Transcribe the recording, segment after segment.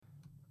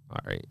All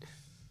right.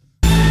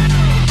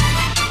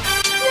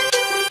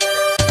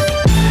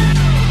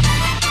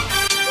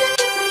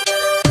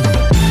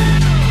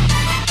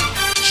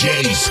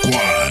 J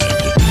Squad.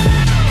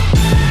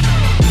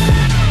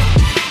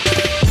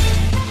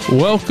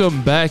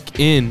 Welcome back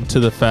into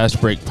the Fast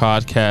Break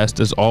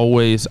Podcast. As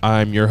always,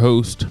 I'm your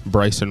host,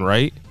 Bryson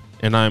Wright,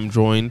 and I'm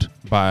joined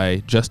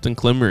by Justin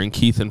Clemmer and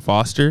Keithan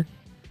Foster.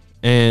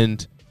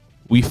 And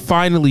we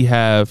finally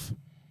have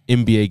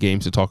NBA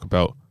games to talk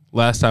about.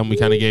 Last time we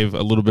kind of gave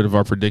a little bit of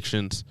our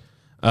predictions.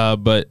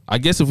 But I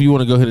guess if you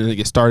want to go ahead and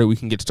get started, we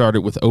can get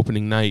started with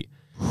opening night.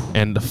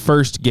 And the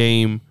first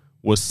game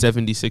was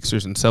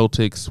 76ers and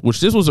Celtics,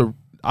 which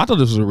I thought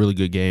this was a really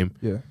good game.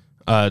 Yeah.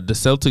 The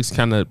Celtics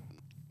kind of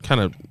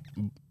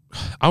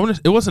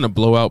it wasn't a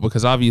blowout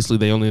because obviously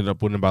they only ended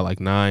up winning by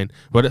like 9,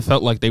 but it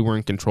felt like they were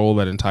in control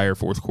that entire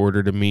fourth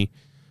quarter to me.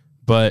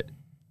 But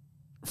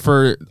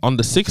on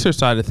the Sixers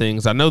side of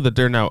things, I know that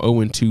they're now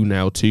 0-2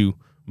 now too,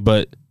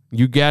 but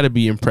you got to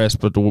be impressed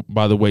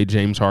by the way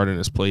James Harden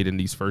has played in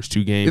these first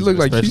two games,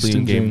 especially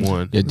in game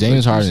one. Yeah,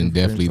 James Harden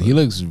definitely. He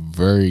looks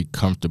very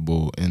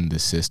comfortable in the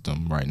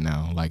system right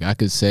now. Like I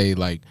could say,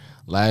 like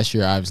last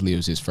year, obviously it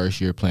was his first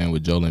year playing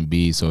with Joel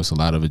Embiid, so it's a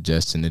lot of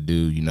adjusting to do.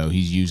 You know,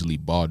 he's usually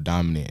ball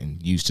dominant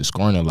and used to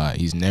scoring a lot.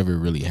 He's never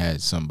really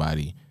had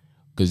somebody,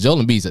 because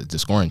Joel Embiid's the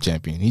scoring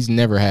champion. He's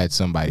never had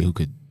somebody who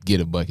could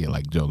get a bucket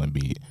like Joel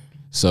Embiid.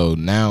 So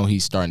now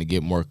he's starting to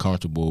get more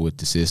comfortable with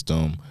the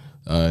system.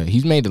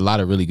 He's made a lot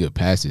of really good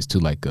passes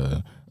too.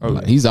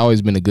 He's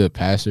always been a good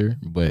passer,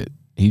 but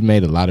he's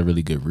made a lot of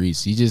really good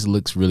reads. He just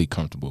looks really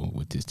comfortable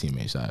with his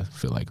teammates, I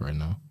feel like, right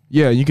now.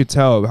 Yeah, you could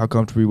tell how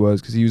comfortable he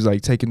was because he was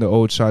like taking the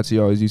old shots he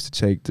always used to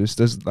take.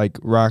 There's like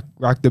rock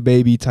the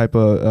baby type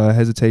of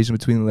hesitation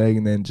between the leg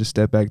and then just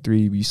step back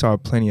three. You saw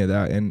plenty of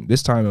that, and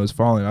this time it was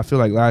falling. I feel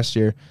like last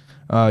year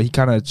he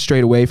kind of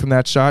strayed away from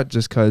that shot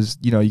just because,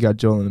 you got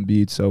Joel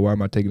Embiid, so why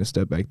am I taking a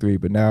step back three?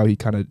 But now he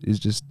kind of is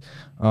just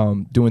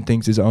doing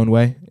things his own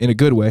way, in a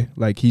good way.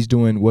 Like he's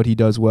doing what he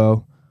does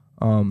well.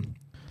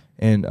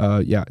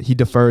 He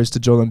defers to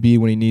Joel Embiid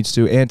when he needs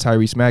to, and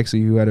Tyrese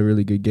Maxey, who had a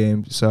really good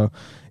game. So,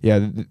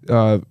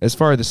 as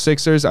far as the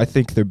Sixers, I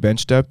think their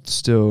bench depth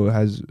still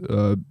has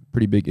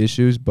pretty big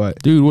issues.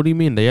 But dude, what do you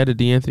mean? They added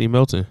DeAnthony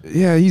Melton.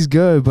 Yeah, he's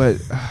good,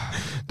 but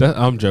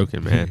I'm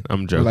joking, man.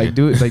 I'm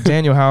joking. Like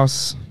Daniel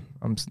House,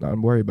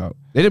 I'm worried about.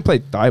 They didn't play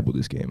Thibault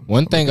this game.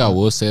 One thing I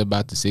will say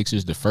about the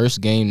Sixers, the first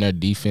game their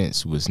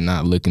defense was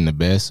not looking the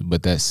best,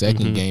 but that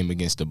second game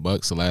against the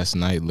Bucks last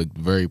night looked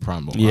very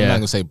promising. Yeah. I'm not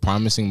gonna say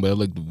promising, but it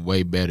looked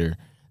way better.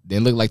 They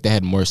looked like they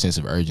had more sense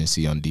of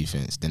urgency on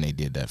defense than they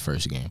did that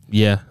first game.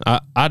 Yeah,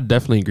 I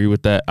definitely agree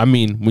with that. I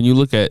mean, when you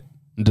look at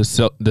the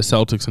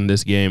Celtics in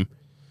this game,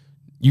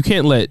 you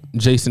can't let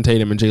Jason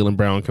Tatum and Jaylen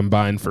Brown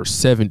combine for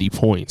 70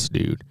 points,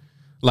 dude.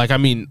 Like, I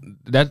mean,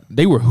 that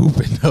they were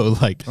hooping though.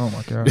 Like, oh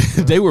my god,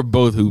 they were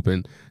both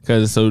hooping.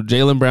 So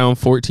Jaylen Brown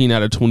 14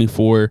 out of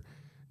 24,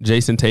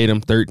 Jason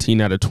Tatum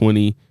 13 out of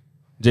 20.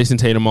 Jason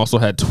Tatum also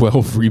had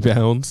 12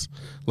 rebounds.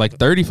 Like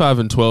 35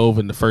 and 12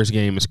 in the first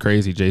game is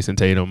crazy, Jason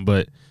Tatum.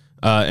 But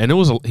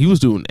he was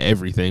doing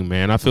everything,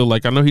 man. I feel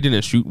like, I know he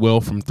didn't shoot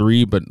well from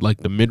three, but like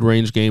the mid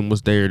range game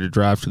was there, the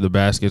drive to the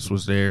baskets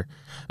was there,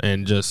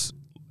 and just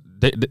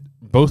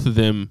both of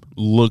them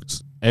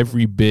looked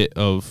every bit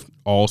of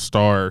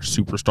all-star,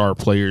 superstar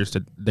players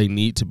that they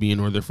need to be in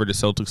order for the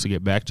Celtics to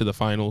get back to the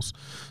finals.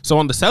 So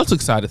on the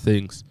Celtics side of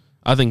things,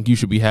 I think you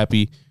should be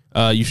happy.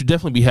 You should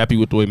definitely be happy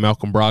with the way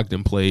Malcolm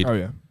Brogdon played. Oh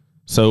yeah.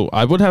 So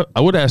I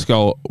would ask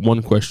y'all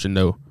one question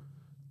though.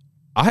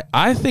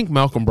 I think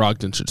Malcolm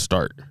Brogdon should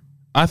start.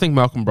 I think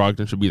Malcolm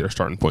Brogdon should be their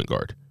starting point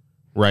guard.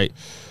 Right?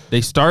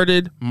 They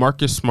started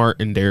Marcus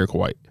Smart and Derek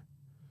White.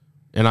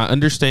 And I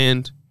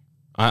understand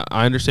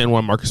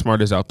why Marcus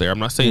Smart is out there. I'm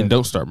not saying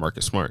don't start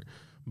Marcus Smart.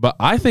 But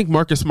I think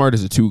Marcus Smart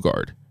is a two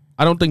guard.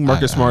 I don't think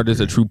Marcus Smart is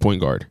a true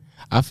point guard.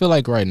 I feel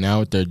like right now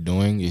what they're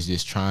doing is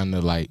just trying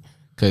to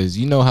because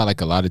you know how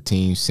like a lot of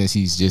teams, since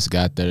he's just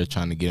got there,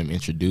 trying to get him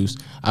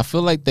introduced. I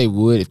feel like they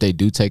would, if they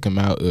do take him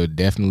out, it would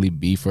definitely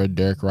be for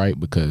Derek White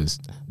because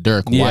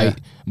you're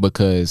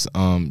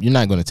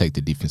not going to take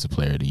the defensive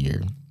player of the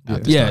year.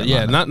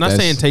 Not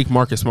saying take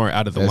Marcus Smart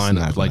out of the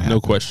lineup, like no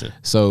question.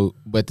 So,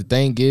 but the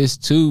thing is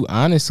too,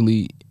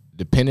 honestly,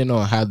 depending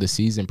on how the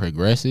season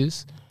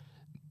progresses,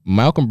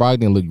 Malcolm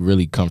Brogdon looked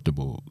really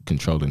comfortable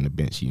controlling the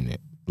bench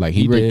unit. Like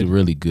he looked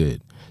really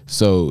good.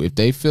 So if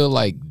they feel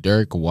like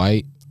Derek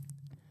White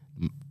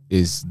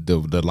is the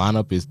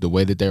lineup is the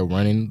way that they're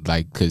running,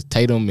 like because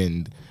Tatum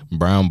and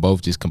Brown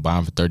both just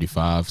combined for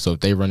 35. So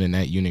if they run in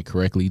that unit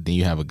correctly, then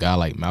you have a guy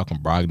like Malcolm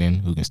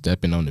Brogdon who can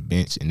step in on the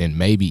bench and then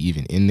maybe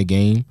even in the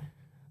game.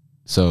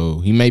 So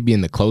he may be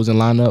in the closing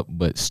lineup,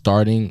 but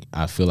starting,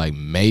 I feel like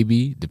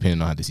maybe,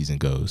 depending on how the season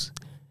goes,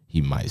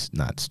 he might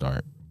not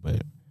start.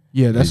 But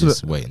yeah, that's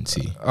just wait and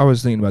see. I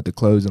was thinking about the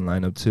closing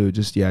lineup too.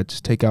 Just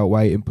take out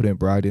White and put in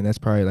Brogdon. That's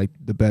probably like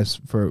the best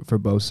for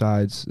both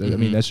sides. I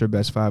mean, that's your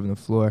best five on the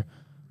floor.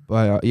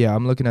 But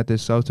I'm looking at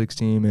this Celtics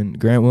team, and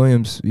Grant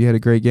Williams, he had a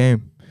great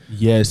game.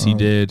 Yes, he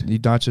did.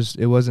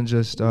 It wasn't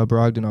just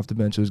Brogdon off the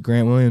bench. It was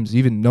Grant Williams.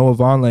 Even Noah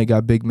Vonleh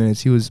got big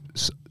minutes. He was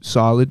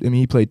solid. I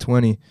mean, he played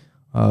 20.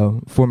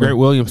 Grant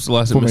Williams still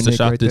hasn't missed a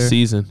shot this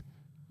season.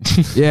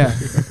 Yeah.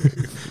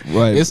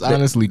 It's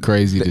honestly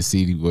crazy to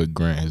see what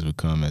Grant has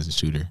become as a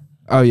shooter.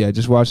 Oh, yeah.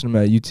 Just watching him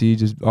at UT,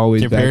 just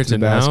always Compared back to the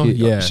to now, basket.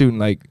 yeah. Shooting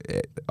like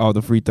all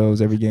the free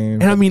throws every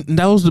game. And I mean,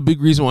 that was the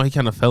big reason why he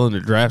kind of fell in the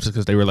drafts,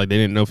 because they were like, they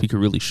didn't know if he could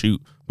really shoot,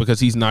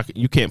 because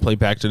you can't play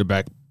back to the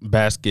back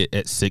basket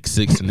at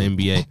 6'6" in the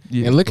NBA.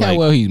 Yeah. And look how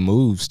well he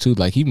moves too.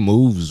 Like, he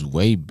moves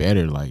way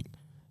better. Like,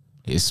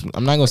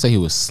 I'm not gonna say he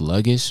was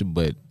sluggish,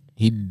 but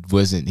he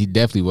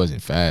definitely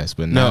wasn't fast.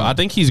 But No, I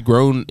think he's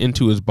grown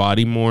into his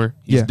body more.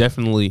 He's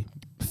definitely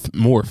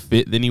more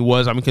fit than he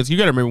was. I mean, because you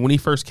got to remember when he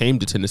first came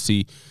to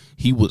Tennessee,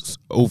 he was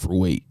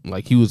overweight.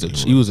 Like, he was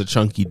a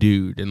chunky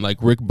dude, and like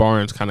Rick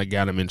Barnes kind of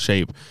got him in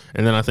shape.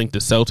 And then I think the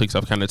Celtics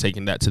have kind of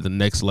taken that to the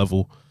next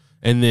level.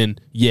 And then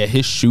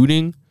his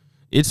shooting,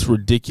 it's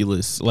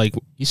ridiculous. Like,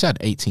 he shot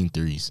 18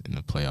 threes in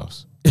the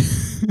playoffs.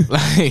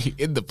 Like,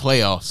 in the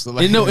playoffs.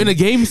 Like, in a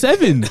game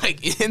 7.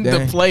 Like, in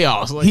the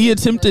playoffs. Like, He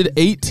attempted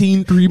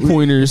 18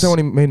 3-pointers. Is that when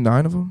he made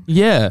 9 of them?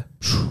 Yeah.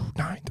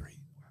 9 3.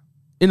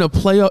 In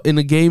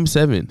a game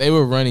 7. They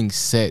were running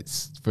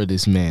sets for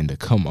this man to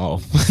come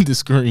off the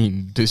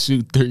screen to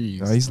shoot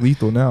threes. No, he's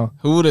lethal now.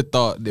 Who would have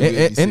thought?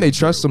 And they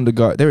trust him to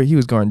guard. He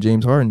was guarding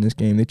James Harden this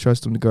game. They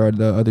trust him to guard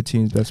the other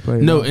team's best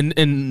player. No,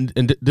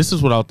 and this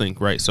is what I'll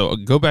think, right? So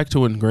go back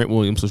to when Grant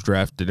Williams was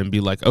drafted and be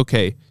like,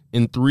 okay,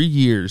 in 3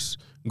 years,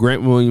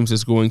 Grant Williams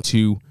is going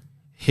to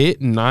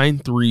hit 9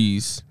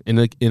 threes in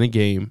a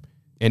game.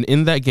 And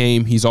in that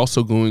game, he's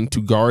also going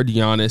to guard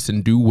Giannis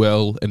and do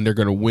well, and they're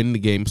going to win the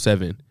game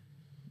 7.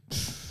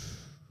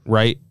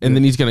 Right? And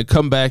then he's going to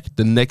come back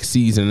the next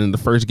season in the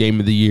first game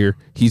of the year.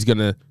 He's going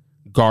to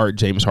guard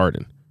James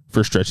Harden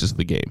for stretches of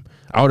the game.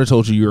 I would have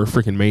told you were a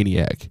freaking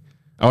maniac.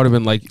 I would have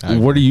been like,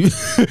 what are you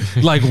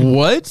like,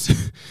 what?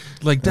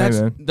 Like,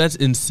 that's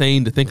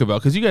insane to think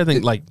about, because you got to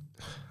think, like,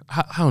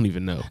 I don't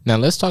even know. Now,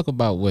 let's talk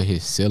about what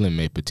his ceiling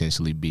may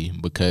potentially be,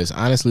 because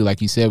honestly,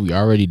 like you said, we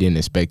already didn't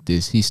expect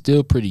this. He's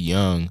still pretty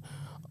young.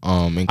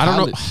 In college, I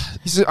don't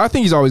know. I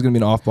think he's always going to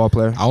be an off-ball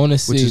player. I want to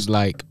see,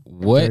 like,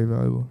 what Very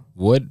valuable.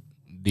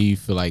 do you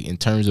feel like in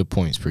terms of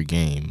points per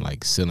game,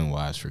 like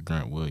ceiling-wise for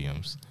Grant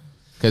Williams?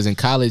 Because in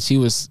college,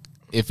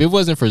 if it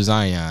wasn't for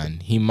Zion,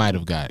 he might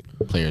have got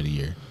Player of the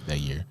Year that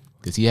year,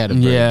 because he had a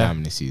very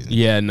dominant season.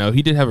 Yeah, no,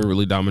 he did have a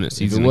really dominant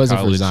season. If it wasn't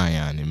for college.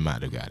 Zion, he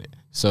might have got it.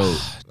 So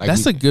like,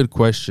 that's a good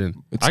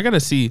question. I gotta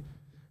see.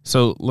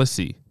 So let's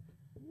see.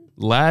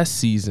 Last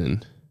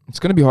season, it's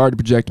going to be hard to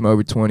project him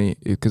over 20,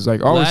 because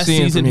like all we're last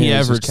seeing season from he him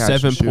is averaged just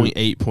catch and shoot.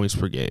 7.8 points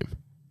per game.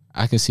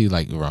 I can see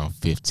like around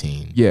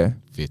 15. Yeah,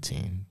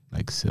 15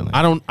 like ceiling.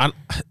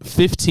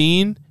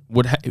 15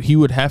 he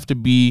would have to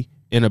be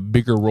in a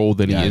bigger role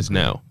than he is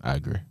now. I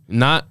agree.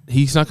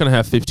 He's not going to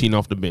have 15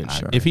 off the bench.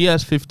 If he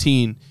has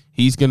 15,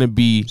 he's going to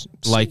be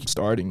like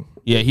starting.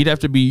 Yeah, he'd have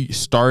to be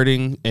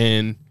starting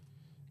and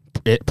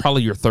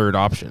probably your third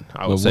option,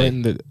 I would say.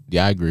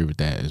 I agree with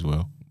that as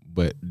well.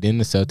 But didn't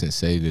the Celtics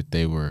say that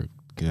they were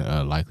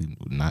likely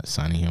not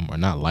signing him, or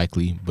not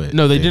likely? But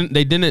no, they didn't.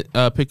 They didn't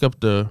pick up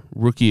the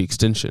rookie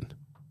extension.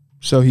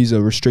 So he's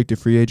a restricted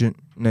free agent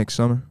next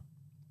summer.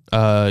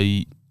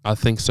 I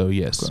think so.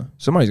 Yes. Okay.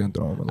 Somebody's gonna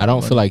throw him. I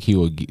don't feel like he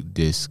will get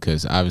this,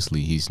 because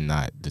obviously he's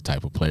not the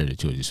type of player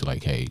that you would just feel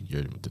like, hey,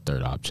 you're the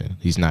third option.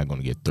 He's not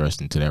going to get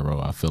thrust into that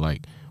role, I feel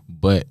like.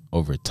 But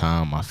over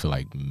time, I feel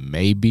like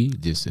maybe,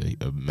 just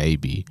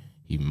maybe,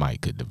 he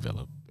could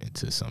develop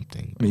into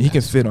something. I mean, he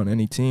can fit on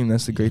any team.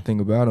 That's the great thing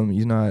about him.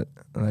 He's not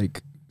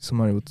like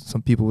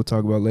some people will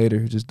talk about later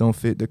who just don't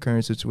fit the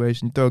current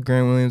situation. You throw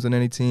Grant Williams on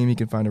any team, he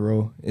can find a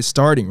role. It's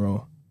starting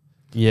role.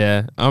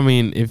 Yeah, I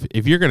mean,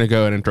 if you're gonna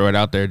go ahead and throw it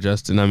out there,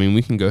 Justin, I mean,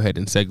 we can go ahead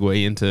and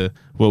segue into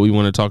what we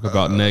want to talk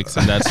about next,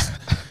 and that's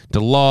the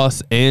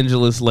Los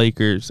Angeles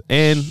Lakers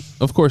and,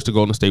 of course, the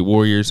Golden State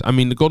Warriors. I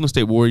mean, the Golden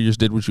State Warriors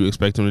did what you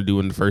expect them to do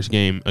in the first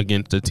game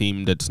against a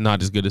team that's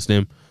not as good as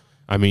them.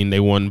 I mean, they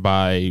won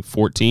by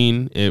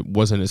 14. It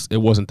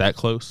wasn't that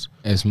close.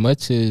 As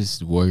much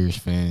as Warriors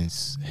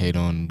fans hate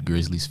on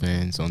Grizzlies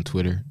fans on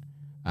Twitter,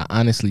 I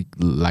honestly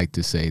like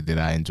to say that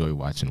I enjoy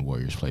watching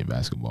Warriors play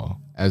basketball.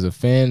 As a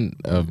fan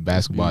of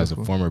basketball, as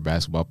a former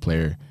basketball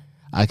player,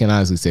 I can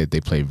honestly say that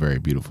they play very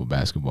beautiful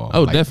basketball.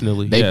 Oh, like,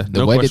 definitely.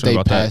 The way that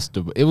they passed,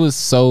 it was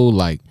so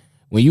like,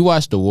 when you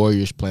watch the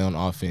Warriors play on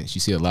offense, you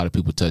see a lot of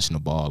people touching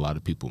the ball, a lot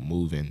of people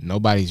moving.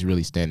 Nobody's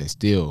really standing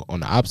still.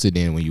 On the opposite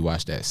end, when you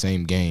watch that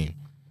same game,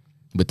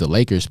 but the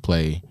Lakers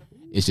play,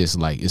 it's just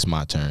like, it's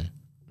my turn.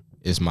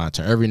 It's my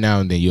turn. Every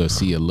now and then you'll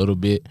see a little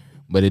bit,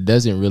 but it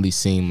doesn't really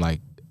seem like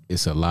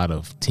it's a lot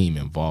of team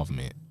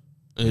involvement.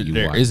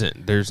 There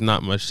isn't. There's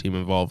not much team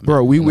involvement.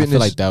 Bro, I feel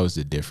like that was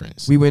the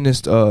difference. We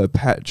witnessed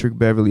Patrick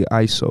Beverly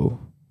ISO.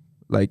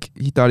 Like,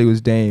 he thought he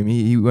was Dame.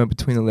 He went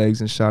between the legs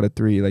and shot a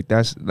 3. Like,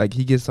 that's like,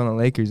 he gets on the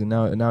Lakers and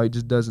now he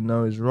just doesn't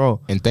know his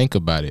role. And think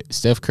about it.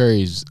 Steph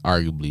Curry is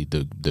arguably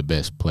the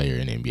best player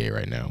in the NBA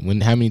right now.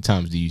 How many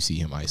times do you see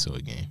him ISO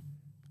a game?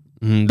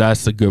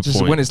 That's a good Just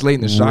point. when it's late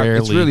in the shot,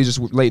 it's Rarely. really just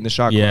late in the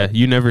shot. Yeah, clock.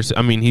 you never.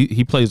 I mean,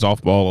 he plays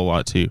off ball a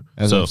lot too.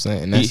 That's so what I'm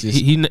saying. And that's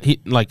he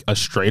like a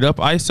straight up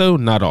ISO,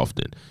 not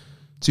often.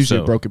 It's usually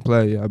So- a broken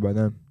play. Yeah, by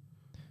them.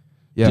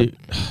 Yeah, Dude,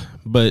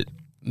 but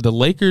the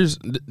Lakers.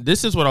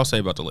 This is what I'll say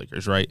about the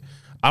Lakers. Right,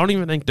 I don't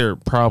even think their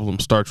problem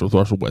starts with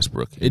Russell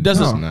Westbrook. It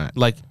doesn't. No. Not.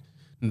 Like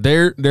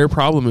their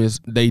problem is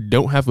they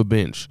don't have a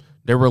bench.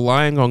 They're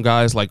relying on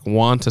guys like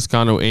Juan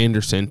Toscano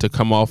Anderson to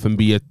come off and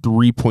be a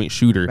 3-point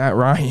shooter. Matt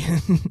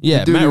Ryan.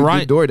 Yeah, Dude, Matt who Ryan.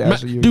 did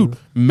DoorDash a year ago.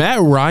 Matt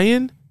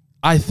Ryan,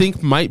 I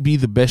think might be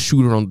the best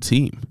shooter on the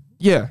team.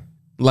 Yeah,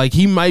 Like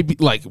he might be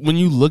like when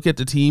you look at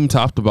the team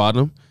top to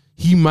bottom,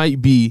 he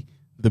might be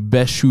the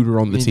best shooter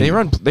on the team.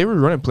 they were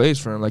running plays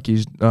for him like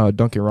he's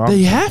Duncan Robinson.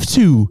 They have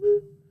to,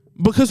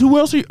 because who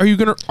else are you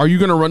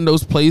gonna run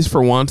those plays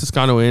for Juan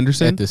Toscano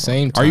Anderson? At the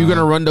same time, Are you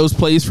gonna run those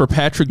plays for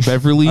Patrick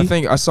Beverly? I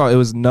think I saw it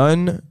was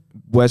Nunn,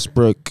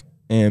 Westbrook,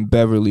 and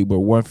Beverly were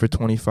 1 for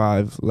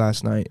 25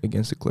 last night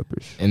against the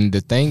Clippers. And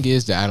the thing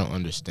is that I don't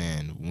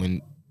understand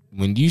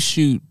when you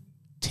shoot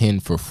 10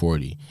 for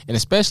 40, and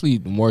especially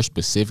more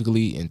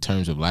specifically in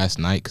terms of last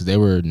night, because they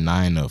were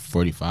 9 of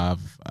 45.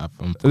 If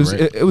I'm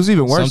correct. It was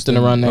even worse. Something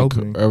than around that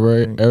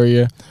opening.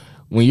 area.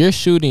 When you're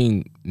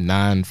shooting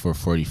 9 for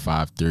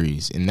 45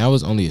 threes, and that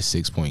was only a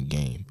 6-point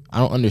game, I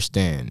don't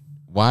understand.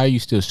 Why are you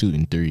still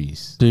shooting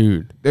threes?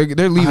 Dude. They're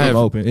leaving I have- them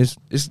open. It's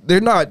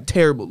they're not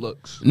terrible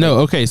looks. No,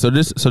 okay. So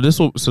this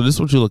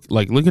what you look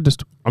like. Look at this.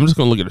 I'm just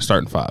gonna look at the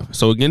starting five.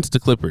 So against the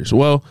Clippers.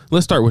 Well,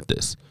 let's start with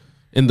this.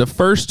 In the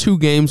first 2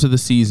 games of the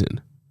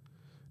season,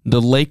 the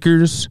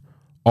Lakers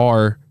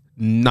are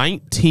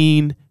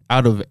 19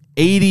 out of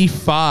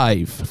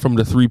 85 from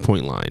the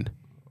 3-point line.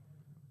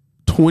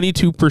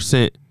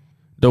 22%,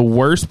 the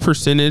worst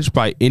percentage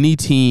by any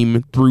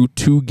team through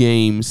 2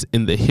 games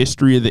in the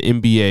history of the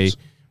NBA.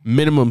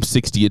 Minimum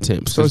 60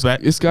 attempts. So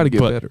But- it's got to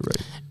get but- better,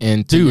 right?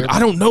 And to Dude, your- I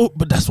don't know,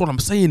 but that's what I'm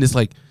saying. Is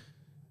like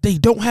they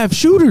don't have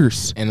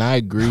shooters. And I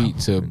agree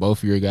to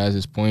both of your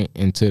guys' point,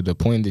 and to the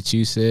point that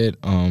you said,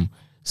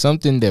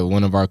 something that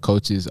one of our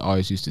coaches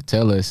always used to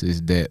tell us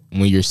is that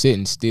when you're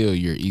sitting still,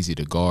 you're easy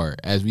to guard.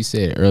 As we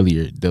said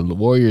earlier, the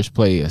Warriors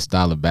play a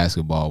style of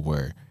basketball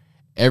where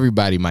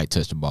everybody might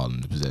touch the ball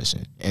in the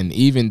possession. And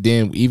even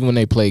then, even when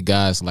they play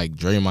guys like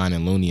Draymond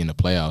and Looney in the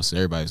playoffs,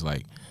 everybody's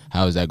like,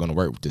 how is that going to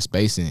work with the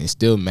spacing? It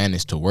still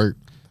managed to work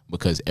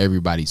because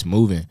everybody's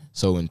moving.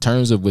 So in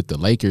terms of with the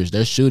Lakers,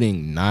 they're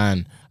shooting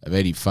 9 of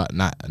 85,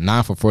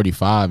 9 for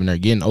 45, and they're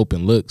getting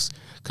open looks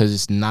because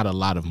it's not a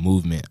lot of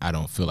movement. I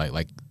don't feel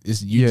like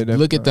it's you Yeah,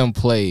 look at them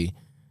play,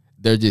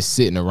 they're just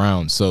sitting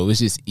around, so it's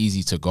just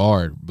easy to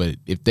guard. But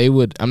if they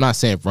would, I'm not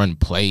saying run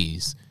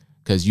plays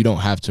because you don't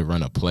have to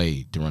run a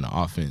play to run an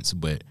offense,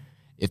 but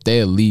if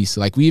they at least,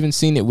 like we even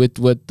seen it with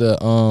what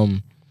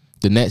the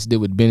Nets did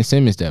with Ben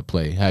Simmons that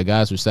play. How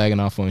guys were sagging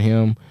off on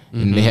him,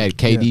 and they had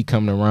KD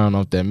coming around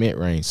off that mid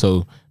range.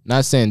 So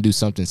not saying do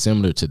something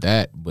similar to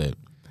that, but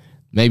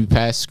maybe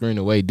pass screen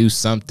away, do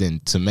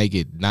something to make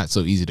it not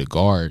so easy to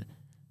guard.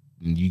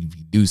 And you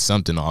do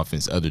something on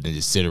offense other than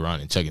just sit around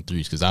and chucking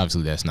threes, because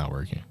obviously that's not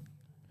working.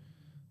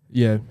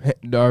 Yeah,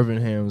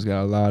 Darvin Ham's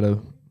got a lot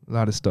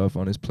of stuff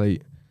on his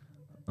plate.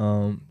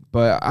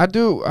 But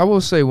I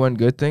will say one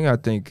good thing. I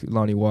think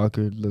Lonnie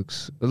Walker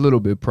looks a little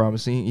bit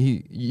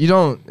promising.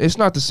 It's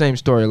not the same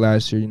story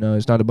last year, you know.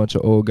 It's not a bunch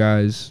of old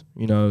guys,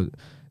 you know.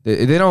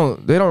 They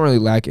don't really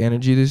lack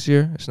energy this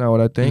year. It's not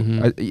what I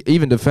think.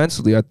 Even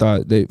defensively, I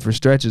thought for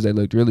stretches they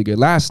looked really good.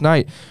 Last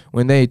night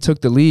when they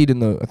took the lead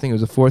in I think it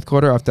was the fourth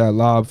quarter off that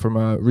lob from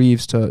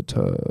Reeves to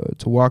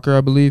Walker,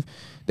 I believe.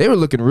 They were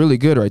looking really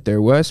good right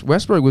there.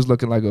 Westbrook was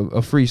looking like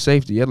a free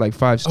safety. He had like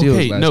 5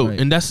 steals last night.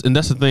 and that's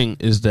the thing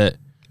is that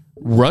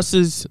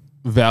Russ's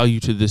value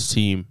to this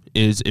team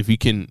is if he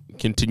can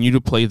continue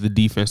to play the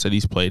defense that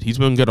he's played. He's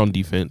been good on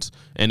defense,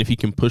 and if he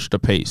can push the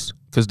pace,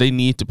 because they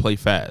need to play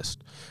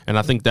fast. And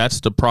I think that's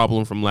the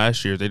problem from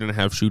last year. They didn't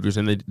have shooters,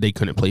 and they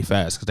couldn't play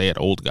fast because they had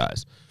old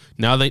guys.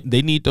 Now they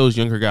need those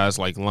younger guys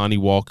like Lonnie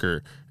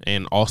Walker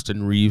and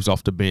Austin Reeves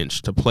off the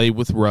bench to play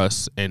with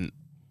Russ and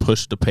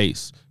push the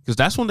pace, because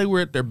that's when they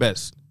were at their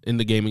best in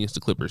the game against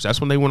the Clippers. That's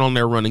when they went on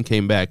their run and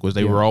came back, was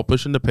they were all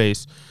pushing the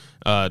pace.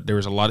 There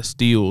was a lot of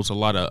steals, a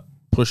lot of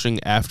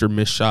pushing after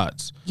missed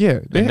shots. Yeah,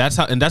 and that's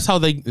how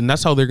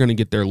they're going to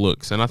get their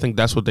looks. And I think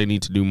that's what they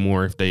need to do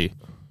more if they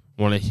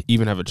want to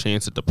even have a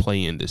chance at the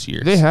play-in this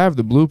year. They have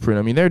the blueprint.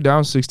 I mean, they're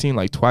down 16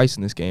 like twice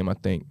in this game, I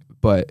think.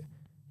 But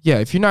yeah,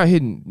 if you're not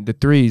hitting the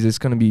threes, it's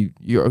going to be.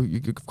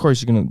 Of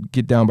course, you're going to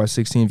get down by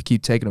 16 if you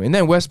keep taking them. And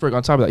then Westbrook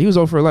on top of that, he was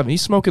 0 for 11.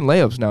 He's smoking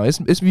layups now. It's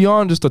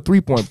beyond just a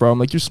 3-point problem.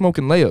 Like, you're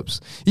smoking layups.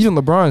 Even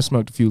LeBron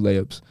smoked a few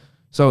layups.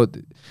 So,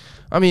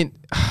 I mean,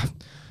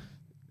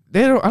 I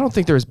don't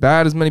think they're as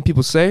bad as many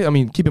people say. I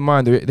mean, keep in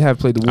mind they have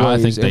played the Warriors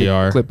I think they and the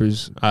are.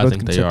 Clippers. I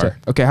think they are.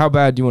 Okay, how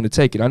bad do you want to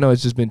take it? I know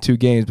it's just been 2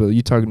 games, but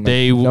you talking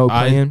no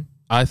play-in?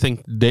 I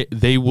think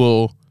they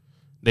will.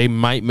 They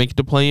might make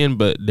the play-in,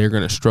 but they're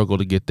going to struggle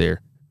to get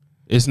there.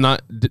 It's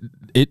not.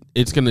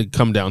 It's going to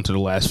come down to the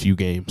last few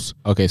games.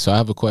 Okay, so I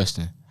have a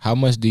question. How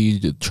much do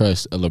you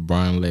trust a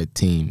LeBron-led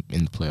team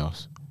in the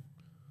playoffs?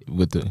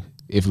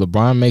 if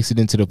LeBron makes it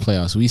into the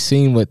playoffs, we've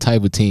seen what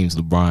type of teams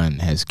LeBron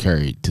has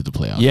carried to the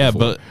playoffs. Yeah,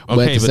 before.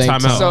 but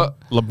time out. So-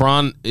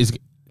 LeBron is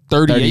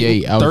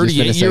 38.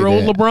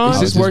 38-year-old LeBron. Is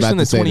this worse than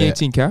the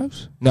 2018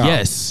 Cavs? No.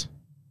 Yes.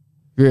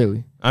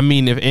 Really? I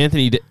mean, if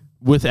Anthony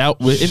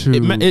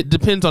it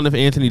depends on if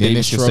Anthony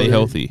Davis can stay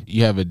healthy.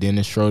 You have a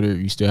Dennis Schroeder.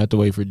 You still have to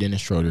wait for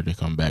Dennis Schroeder to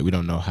come back. We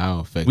don't know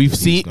how effective We've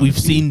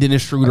seen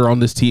Dennis Schroeder on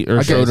this team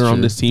or Schroeder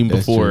on this team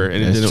That's before, true.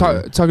 and it didn't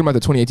work. Talking about the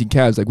 2018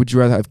 Cavs, like, would you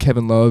rather have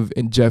Kevin Love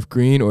and Jeff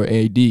Green or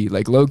AD?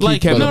 Like, low key,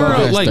 Like, Kevin no,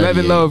 Love, like,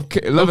 Levin Love,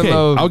 Levin Okay,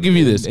 Love. I'll give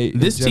you this. and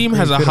This Jeff team Green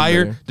has a fit 'em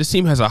higher. better. This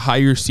team has a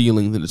higher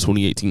ceiling than the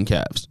 2018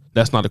 Cavs.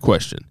 That's not a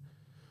question.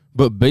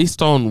 But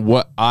based on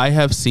what I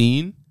have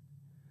seen,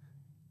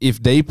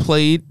 if they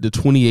played the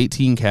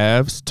 2018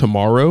 Cavs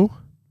tomorrow,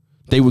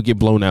 they would get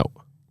blown out.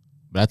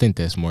 But I think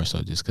that's more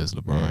so just because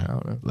LeBron. I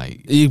don't know.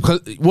 Like,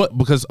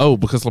 Because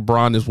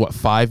LeBron is what,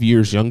 5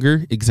 years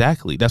younger?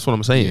 Exactly. That's what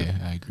I'm saying. yeah,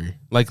 I agree.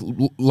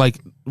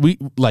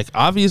 Like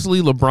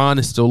obviously LeBron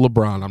is still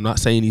LeBron. I'm not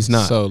saying he's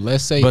not. So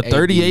let's say, But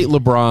 38 AD,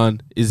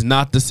 LeBron is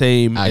not the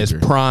same I as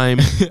agree. prime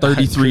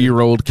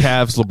 33-year-old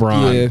Cavs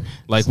LeBron. Yeah.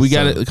 Like, we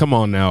got to come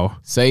on now.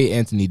 say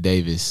Anthony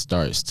Davis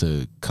starts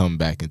to come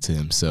back into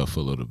himself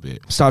a little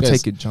bit. Stop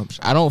Because taking jump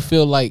shots. I don't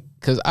feel like,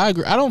 because I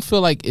agree, I don't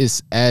feel like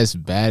it's as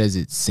bad as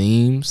it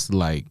seems.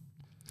 Like,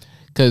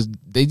 because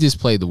they just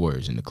played the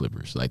Warriors and the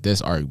Clippers. Like,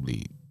 that's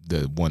arguably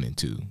the 1 and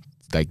 2.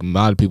 Like, a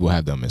lot of people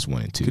have them as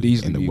 1 and 2 Could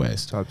easily in the be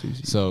West. top 2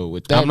 seed. So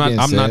with that, I'm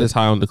not said, as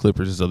high on the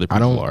Clippers as other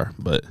people are,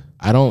 but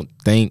I don't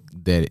think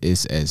that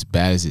it's as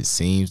bad as it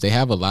seems. They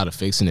have a lot of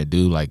fixing to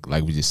do. Like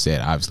we just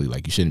said, obviously,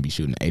 like, you shouldn't be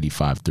shooting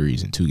 85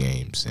 threes in 2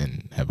 games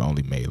and have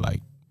only made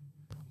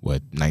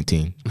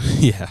 19.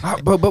 yeah.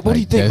 But what do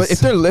you think? But if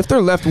they're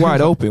left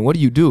wide open, what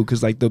do you do?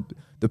 Because like the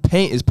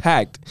paint is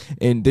packed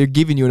and they're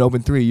giving you an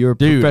open three. You're a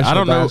Dude, professional I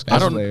don't know.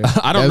 basketball player.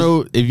 I don't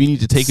know if you need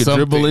to take a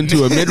dribble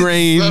into a mid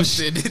range,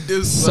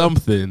 Something.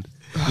 something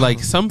like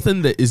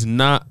something that is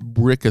not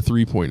brick a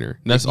 3-pointer.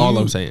 That's all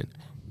I'm saying.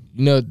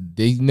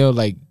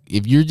 Like,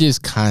 if you're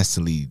just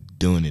constantly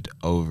doing it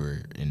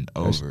over and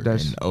over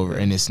That's- and over,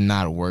 and it's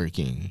not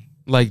working.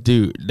 Like,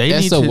 dude, they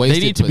That's need a to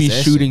wasted be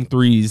possession. shooting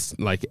threes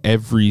like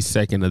every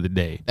second of the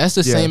day. That's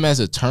the Yeah. same as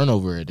a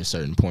turnover at a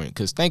certain point.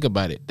 Because think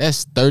about it.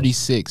 That's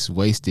 36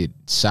 wasted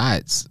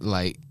shots.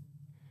 Like,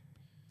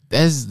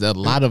 that's a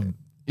lot of,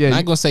 Yeah, I'm not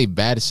you- going to say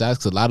bad shots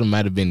because a lot of them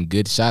might have been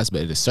good shots.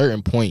 But at a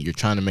certain point, you're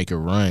trying to make a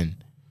run.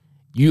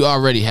 You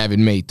already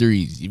haven't made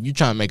threes. If you're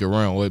trying to make a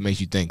run, what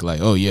makes you think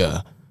like, oh,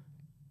 yeah,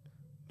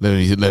 let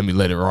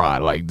it ride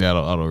like that?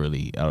 I don't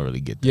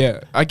really get that. Yeah,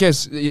 I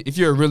guess if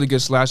you're a really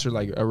good slasher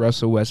like a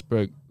Russell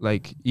Westbrook,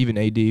 like even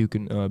AD who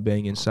can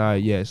bang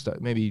inside,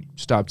 maybe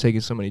stop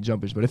taking so many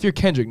jumpers. But if you're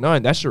Kendrick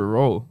Nunn, that's your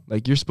role.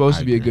 Like, you're supposed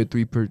to be a agree. good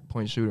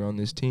 3-point shooter on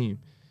this team.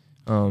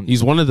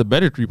 He's one of the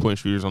better 3-point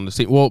shooters on the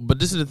team. Well, but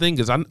this is the thing,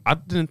 because I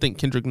didn't think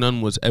Kendrick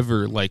Nunn was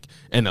ever like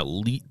an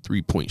elite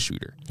 3-point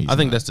shooter. I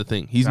think that's the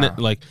thing. He's not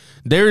like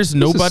there's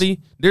nobody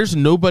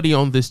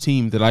on this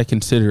team that I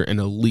consider an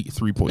elite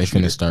 3-point They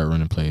shooter. finna start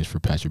running plays for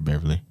Patrick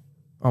Beverly.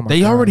 Oh my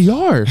They gosh. already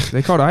are.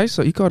 They called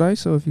ISO. He called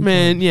ISO. If you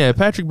Man, yeah,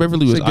 Patrick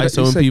Beverly was He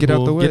said, ISOing get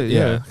people. out the way,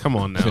 yeah. Come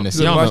on now. Finna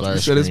said Y'all my- know- start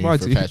he said it's screen my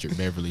for team. Patrick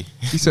Beverly.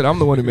 he said, I'm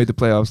the one who made the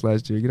playoffs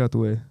last year. Get out the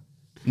way.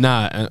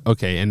 Nah,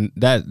 okay, and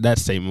that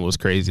statement was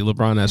crazy.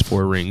 LeBron has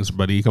 4 rings,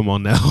 buddy. Come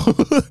on now.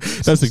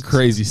 That's a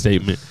crazy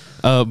statement.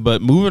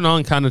 But moving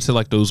on kind of to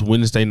like those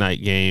Wednesday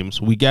night games,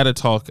 we got to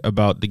talk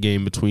about the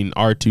game between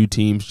our 2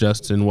 teams,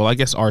 Justin. Well, I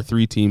guess our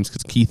 3 teams,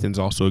 because Keithan's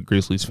also a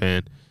Grizzlies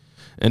fan.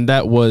 And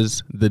that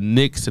was the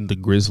Knicks and the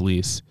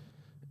Grizzlies.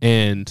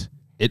 And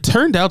it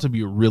turned out to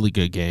be a really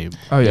good game.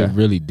 Oh, yeah. It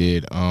really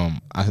did. I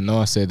know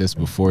I said this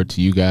before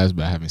to you guys,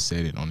 but I haven't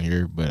said it on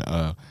here. But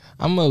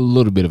I'm a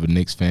little bit of a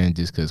Knicks fan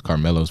just because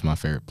Carmelo's my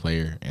favorite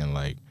player, and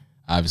like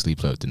obviously he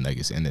played with the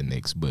Nuggets and the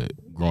Knicks. But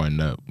growing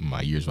up, in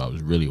my years where I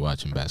was really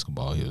watching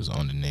basketball, he was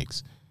on the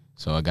Knicks,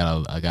 so I got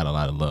a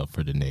lot of love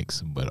for the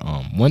Knicks. But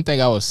one thing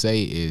I would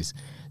say is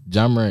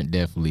Ja Morant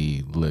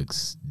definitely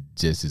looks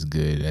just as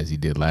good as he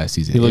did last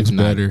season. He looks if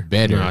not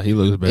better. Nah, he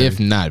looks better. If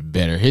not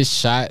better, his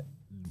shot.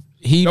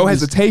 No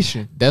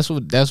hesitation. That's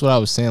what I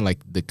was saying. Like,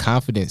 the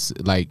confidence,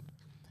 like,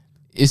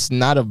 it's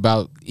not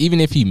about, even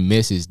if he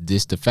misses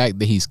this, the fact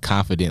that he's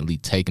confidently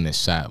taking a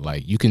shot,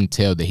 like, you can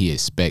tell that he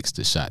expects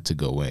the shot to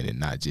go in and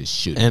not just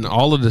shoot. And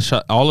all of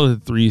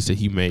the threes that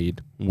he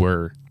made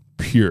were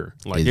pure.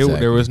 Like, Exactly.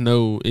 there was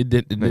no, it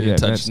didn't touch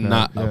that's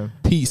not not, a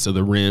piece of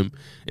the rim.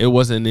 It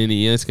wasn't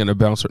any, it's going to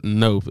bounce.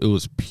 Nope, it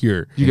was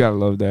pure. You got to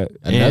love that.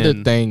 Another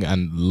and- thing I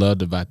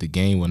loved about the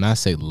game, when I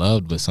say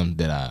loved, but something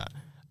that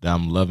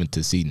I'm loving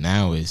to see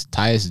now, is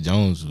Tyus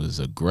Jones was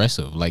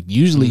aggressive. Like,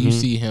 usually you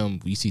see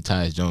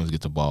Tyus Jones get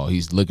the ball,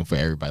 he's looking for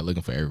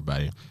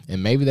everybody.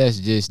 And maybe that's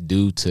just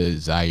due to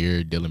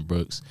Zaire, Dylan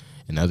Brooks,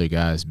 and other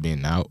guys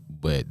being out.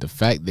 But the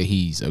fact that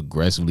he's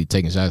aggressively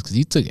taking shots, because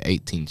he took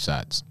 18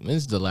 shots.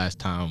 When's the last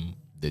time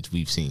that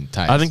we've seen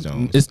Tyus I think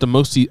Jones? it's the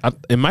most it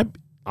might,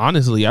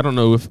 honestly, I don't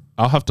know if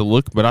I'll have to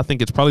look, but I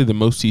think it's probably the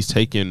most he's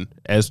taken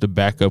as the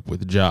backup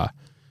with Ja.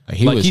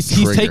 He Like, was he's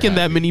trigger taken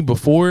that happy. many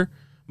before,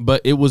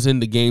 but it was in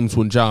the games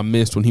when Ja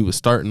missed when he was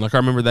starting. Like I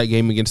remember that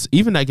game against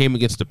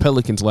the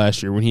Pelicans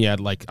last year when he had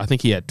I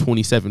think he had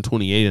 27,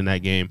 28 in that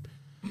game.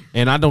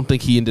 And I don't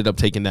think he ended up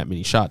taking that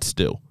many shots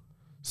still.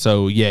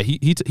 So yeah,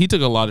 he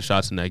took a lot of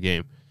shots in that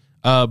game.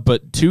 But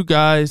the two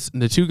guys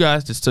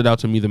that stood out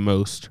to me the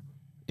most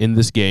in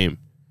this game,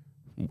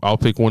 I'll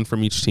pick one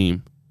from each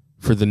team.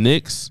 For the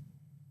Knicks,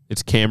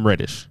 it's Cam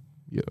Reddish.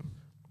 Yeah.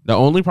 The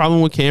only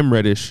problem with Cam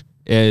Reddish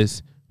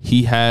is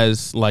he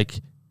has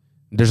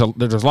there's a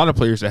lot of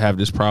players that have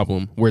this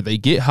problem where they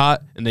get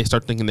hot and they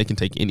start thinking they can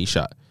take any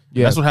shot.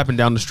 Yeah. That's what happened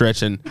down the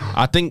stretch. And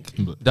I think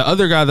the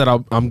other guy that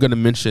I'm going to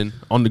mention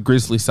on the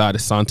Grizzlies side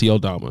is Santi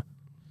Aldama.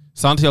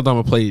 Santi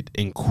Aldama played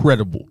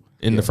incredible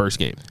in the first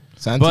game.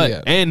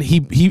 And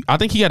I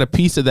think he got a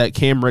piece of that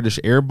Cam Reddish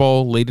air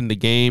ball late in the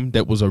game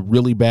that was a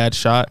really bad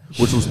shot,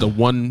 which was the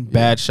one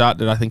bad shot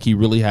that I think he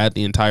really had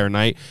the entire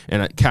night.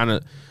 And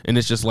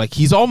it's just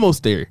he's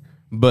almost there.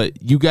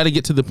 But you got to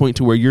get to the point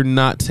to where you're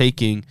not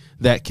taking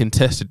that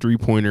contested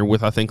three-pointer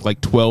with, I think,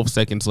 12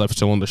 seconds left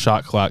still on the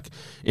shot clock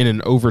in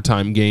an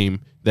overtime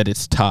game that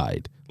it's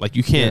tied.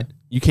 You can't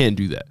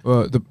do that.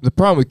 Well, the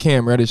problem with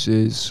Cam Reddish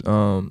is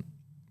the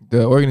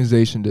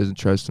organization doesn't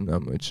trust him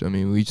that much. I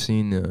mean, we've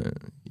seen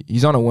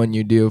he's on a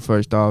 1-year deal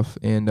first off,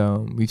 and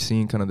we've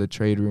seen kind of the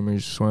trade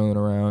rumors swirling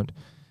around.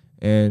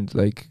 And,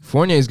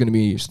 Fournier is going to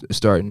be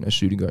starting a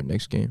shooting guard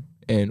next game.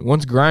 And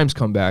once Grimes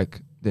come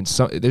back, then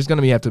there's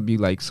gonna have to be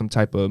some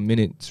type of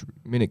minute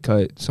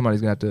cut.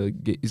 Somebody's gonna have to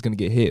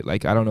get hit. I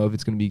don't know if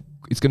it's gonna be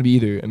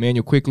either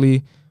Emmanuel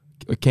Quickley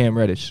or Cam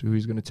Reddish,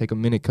 who's gonna take a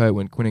minute cut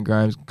when Quentin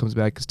Grimes comes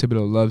back because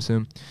Thibodeau loves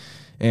him.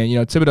 And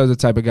Thibodeau's the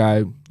type of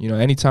guy.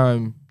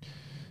 Anytime,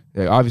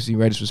 obviously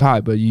Reddish was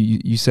hot, but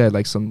you said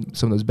some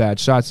of those bad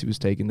shots he was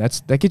taking.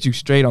 That gets you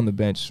straight on the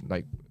bench,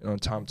 on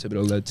Tom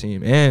Thibodeau led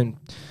team.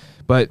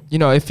 But,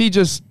 if he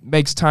just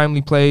makes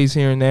timely plays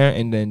here and there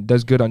and then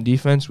does good on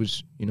defense,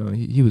 which,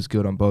 he was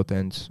good on both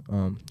ends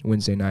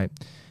Wednesday night,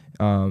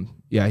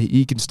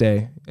 he can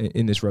stay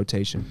in this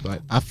rotation.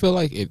 But I feel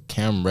like at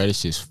Cam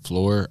Reddish's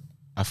floor,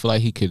 I feel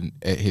like he could,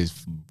 at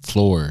his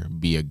floor,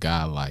 be a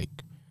guy like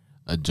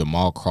a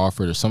Jamal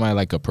Crawford or somebody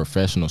like a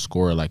professional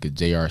scorer like a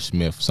J.R.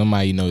 Smith,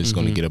 somebody is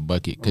going to get a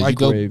bucket. Because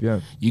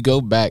you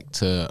go back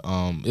to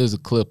it was a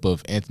clip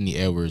of Anthony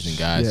Edwards and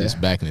guys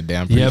just back in the day.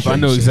 I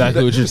know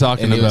exactly what you're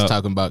talking and about. And he was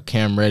talking about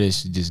Cam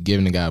Reddish just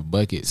giving the guy a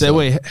bucket.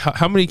 Wait,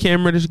 how many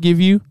Cam Reddish give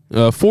you?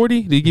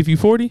 40? Did he give you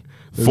 40?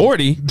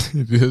 40?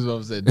 That's what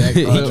I'm saying.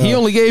 He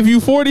only gave you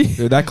 40?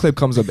 That clip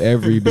comes up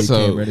every big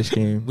Cam Reddish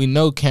game. We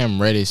know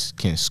Cam Reddish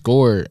can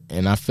score,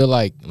 and I feel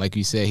like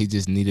you said, he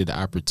just needed the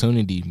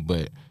opportunity,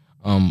 but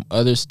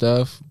other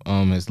stuff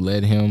has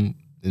led him.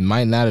 It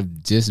might not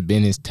have just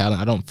been his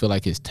talent. I don't feel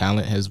like his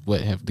talent has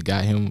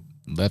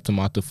left him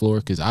off the floor,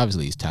 because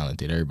obviously he's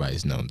talented.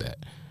 Everybody's known that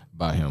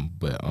about him.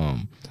 But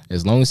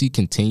as long as he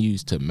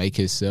continues to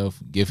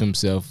give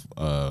himself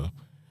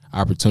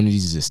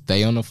opportunities to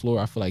stay on the floor,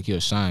 I feel like he'll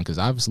shine, because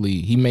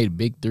obviously he made a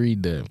big three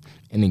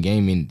in the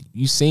game. And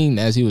you seen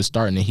as he was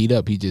starting to heat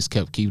up, he just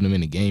kept keeping him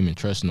in the game and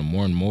trusting him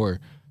more and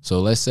more. So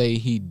let's say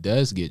he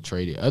does get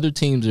traded. Other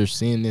teams are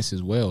seeing this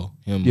as well,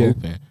 him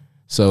hooping.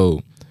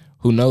 So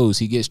who knows?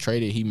 He gets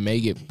traded, he may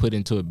get put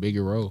into a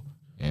bigger role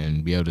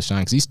and be able to shine,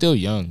 because he's still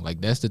young.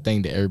 That's the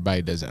thing that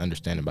everybody doesn't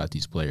understand about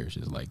these players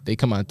is they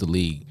come out the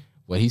league.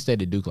 He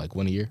stayed at Duke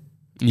 1 year.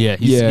 Yeah,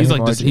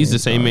 he's the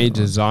same age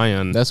as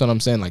Zion. That's what I'm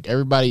saying.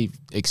 Everybody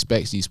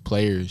expects these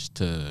players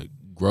to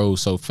grow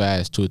so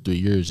fast, 2 or 3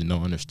 years, and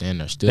don't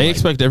understand. They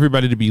expect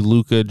everybody to be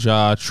Luka,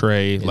 Ja,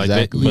 Trey.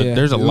 Exactly. But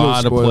there's a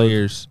lot of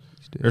players.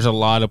 There's a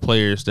lot of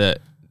players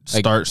that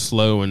start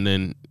slow and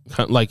then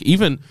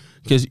even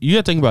because you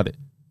got to think about it.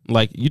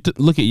 You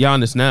look at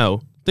Giannis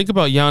now. Think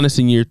about Giannis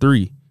in year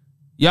 3.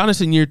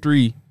 Giannis in year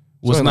 3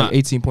 was not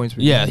 18 points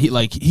per game. Yeah, he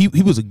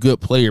was a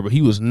good player, but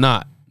he was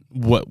not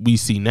what we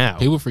see now.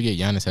 People forget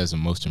Giannis has the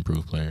most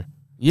improved player.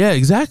 Yeah,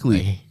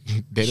 exactly.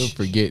 They don't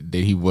forget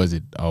that he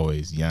wasn't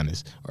always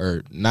Giannis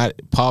or not.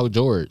 Paul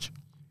George.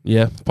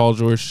 Yeah, Paul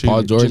George too.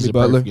 Paul George is a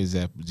perfect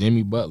example.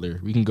 Jimmy Butler.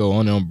 We can go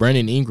on and on.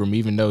 Brandon Ingram,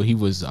 even though he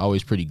was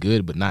always pretty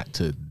good, but not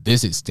to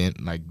this extent.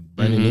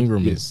 Brandon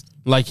Ingram is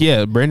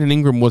Brandon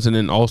Ingram wasn't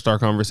in All-Star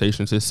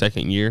conversations his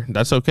second year.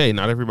 That's okay.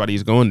 Not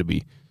everybody's going to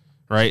be,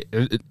 right?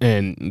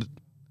 And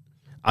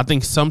I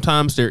think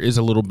sometimes there is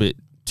a little bit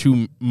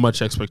too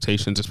much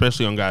expectations,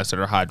 especially on guys that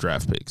are high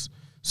draft picks.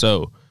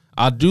 So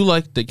I do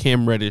like that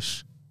Cam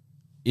Reddish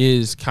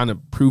is kind of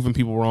proving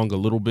people wrong a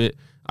little bit.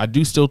 I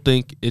do still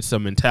think it's a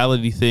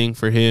mentality thing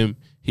for him.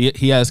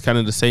 He has kind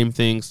of the same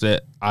things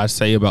that I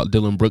say about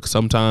Dylan Brooks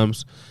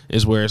sometimes,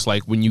 is where it's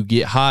when you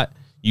get hot,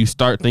 you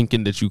start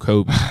thinking that you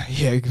Kobe.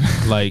 Yeah.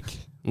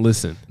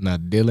 Listen. Now,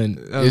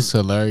 Dylan, it's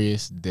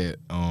hilarious that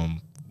I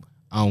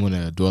don't want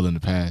to dwell in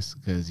the past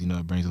because,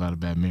 it brings a lot of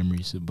bad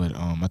memories. But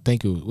I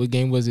think what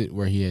game was it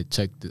where he had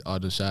checked all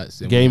the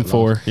shots? Game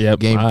 4. Yep.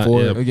 Game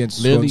 4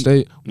 against Golden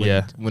State.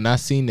 When I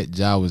seen that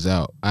Ja was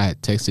out, I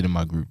had texted in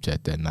my group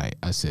chat that night.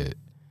 I said,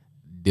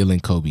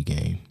 Dylan Kobe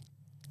game.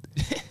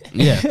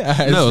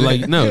 Yeah,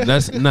 no,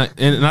 that's not.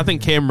 And I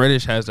think Cam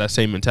Reddish has that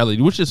same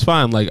mentality, which is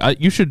fine. Like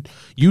you should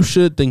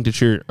think that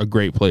you're a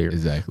great player,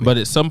 Exactly. But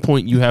at some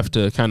point, you have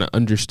to kind of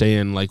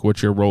understand like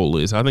what your role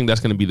is. I think that's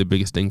going to be the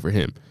biggest thing for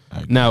him.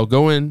 Now,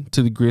 going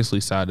to the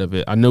Grizzlies side of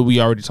it, I know we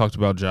already talked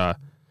about Ja.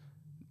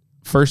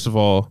 First of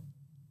all,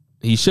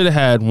 he should have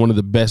had one of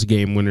the best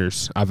game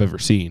winners I've ever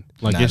seen.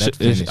 Like I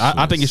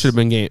think it should have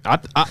been game.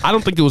 I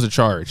don't think it was a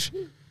charge.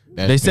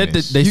 They said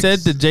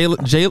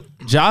that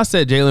Ja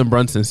said Jalen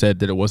Brunson said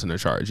that it wasn't a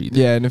charge either.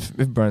 Yeah, and if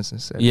Brunson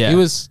said, he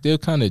was still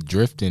kind of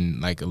drifting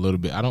like a little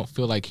bit. I don't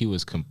feel like he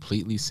was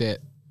completely set.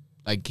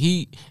 Like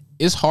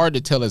it's hard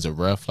to tell as a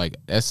ref. Like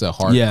that's a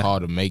hard call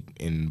to make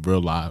in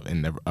real live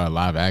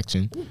live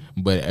action.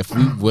 But if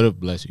we would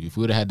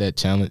have had that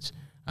challenge,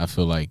 I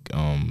feel like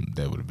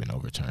that would have been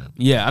overturned.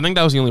 Yeah, I think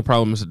that was the only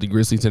problem is that the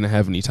Grizzlies didn't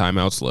have any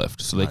timeouts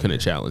left, so they couldn't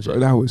challenge it. bro,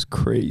 that was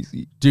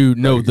crazy, dude.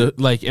 No,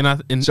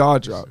 jaw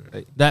drop.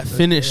 That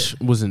finish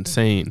was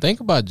insane. Think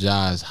about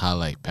Ja's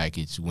highlight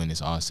package when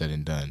it's all said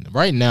and done.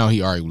 Right now, he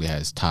arguably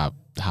has top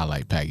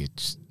highlight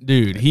package.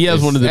 Dude, he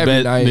has one of the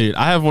best. night. Dude,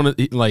 I have one of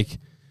like.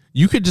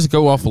 You could just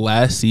go off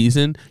last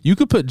season. You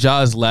could put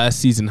Ja's last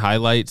season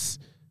highlights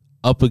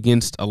up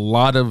against a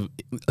lot of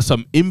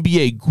some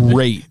NBA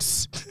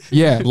greats.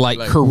 Yeah, like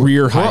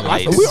career well,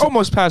 highlights. we're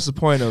almost past the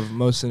point of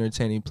most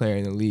entertaining player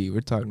in the league.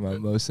 We're talking about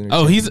most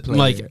entertaining. Oh, he's player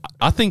like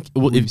I think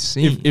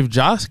if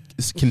Josh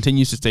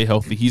continues to stay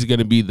healthy, he's going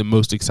to be the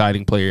most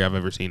exciting player I've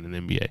ever seen in the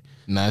NBA.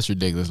 Nah, that's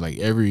ridiculous. Like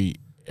every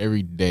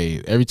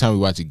day, every time we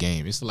watch a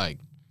game, it's like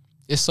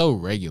it's so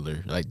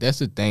regular. Like that's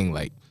the thing.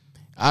 Like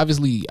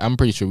obviously, I'm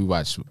pretty sure we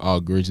watch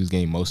all Grizzlies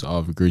game, most of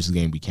all the Grizzlies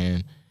game we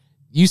can.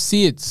 You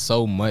see it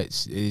so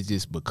much, it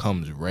just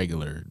becomes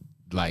regular.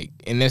 Like,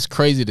 and that's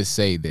crazy to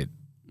say that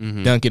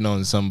dunking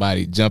on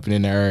somebody, jumping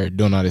in the air,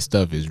 doing all this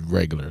stuff is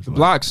regular. The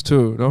blocks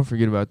too. Don't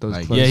forget about those.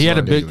 Like, Yeah, he had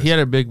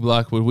a big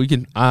block, but we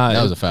can.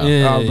 That was a foul.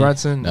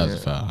 Brunson. That was a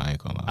foul. I ain't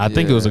gonna lie. I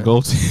think it was a goal.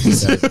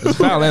 It's a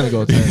foul and a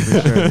goal for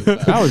sure.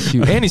 That was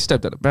huge. And he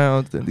stepped out of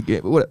bounds in the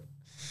game. Whatever.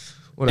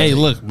 Hey,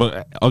 look,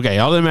 but okay.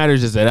 All that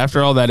matters is that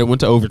after all that, it went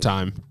to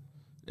overtime,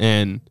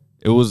 and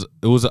it was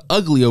an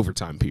ugly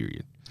overtime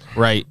period,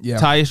 right? Yeah.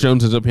 Tyus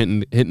Jones ends up hitting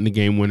the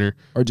game winner.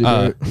 RJ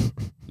Barrett.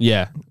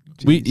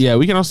 Yeah,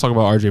 we can also talk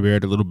about RJ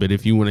Barrett a little bit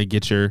if you want to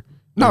get your.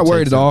 Not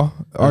worried at all.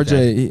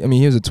 Okay. RJ,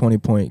 he was a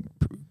 20-point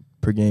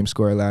per game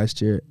scorer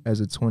last year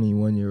as a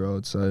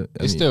 21-year-old. So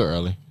It's still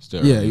early.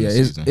 Yeah,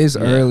 it's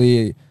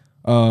early.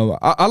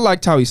 I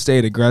liked how he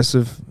stayed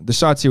aggressive. The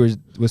shots he was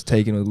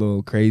taking was a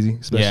little crazy.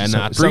 Yeah,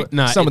 some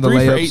of the 3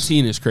 layups. for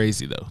 18 is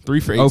crazy though. 3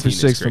 for 18 for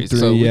 6 is from crazy. 3.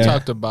 So we Yeah.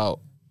 talked about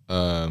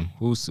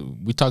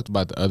we talked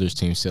about the other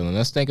team ceiling.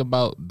 Let's think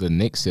about the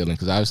Knicks ceiling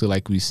because obviously,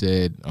 like we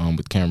said,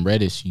 with Cam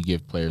Reddish, you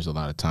give players a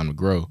lot of time to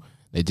grow.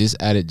 They just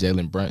added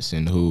Jalen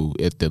Brunson, who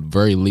at the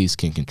very least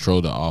can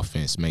control the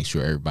offense, make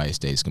sure everybody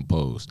stays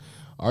composed.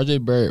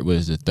 RJ Barrett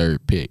was the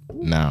third pick.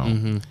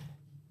 Now,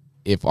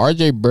 if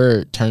RJ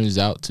Barrett turns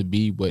out to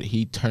be what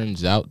he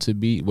turns out to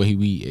be, what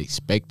we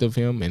expect of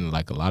him, and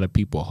like a lot of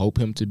people hope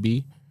him to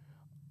be,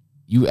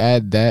 you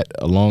add that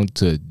along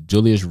to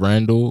Julius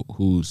Randle,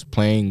 who's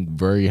playing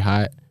very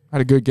hot,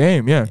 Had a good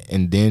game, yeah.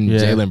 and then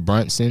Jalen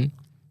Brunson.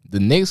 The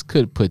Knicks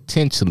could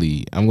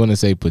potentially, I'm going to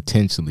say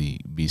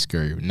potentially, be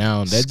scary.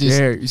 Now that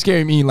Scary.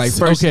 Scary mean like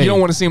first. Okay. You don't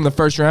want to see him in the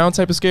first round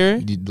type of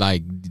scary.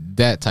 like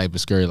that type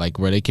of scary, like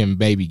where they can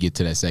maybe get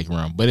to that second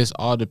round. But it's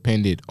all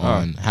dependent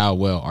on how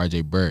well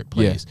RJ Barrett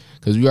plays.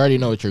 Because we already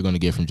know what you're going to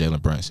get from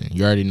Jalen Brunson.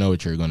 You already know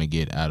what you're going to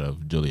get out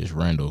of Julius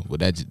Randle.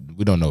 But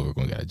we don't know what we're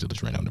going to get out of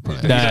Julius Randle in the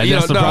playoffs.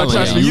 That's the problem.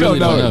 Trust me, you don't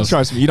know.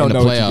 Trust me, you don't in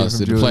know the what you get playoffs.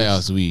 from In the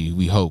Julius. playoffs,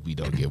 we hope we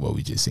don't get what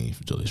we just seen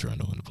from Julius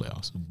Randle in the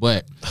playoffs.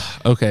 But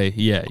Okay,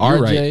 yeah, you're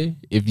RJ, right.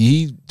 if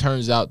he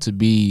turns out to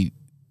be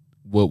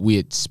what we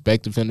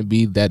expect of him to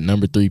be, that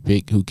number 3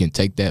 pick who can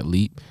take that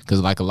leap,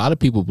 because like a lot of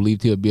people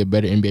believed he'll be a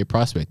better NBA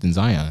prospect than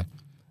Zion.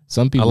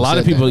 Some people, A lot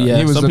of said people, that. yeah,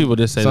 He was some the- people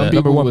did say some that.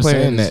 people- People Number one were player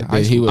saying in that high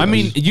he school. was. I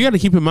mean, you got to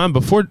keep in mind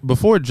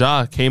before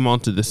Ja came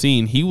onto the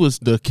scene, he was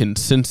the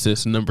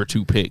consensus number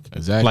 2 pick.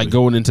 Exactly. Like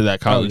going into that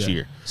college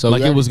year. So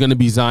like we it was going to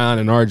be Zion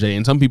and RJ,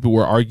 and some people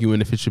were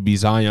arguing if it should be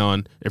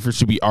Zion, if it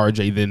should be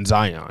RJ, then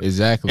Zion.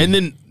 Exactly. And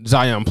then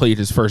Zion played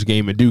his first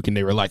game at Duke, and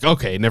they were like,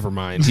 okay, never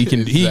mind. He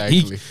can.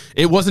 Exactly.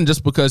 It wasn't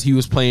just because he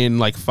was playing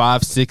like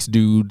 5-6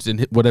 dudes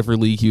in whatever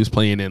league he was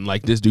playing in.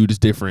 Like this dude is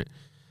different.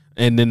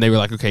 And then they were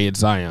like, okay,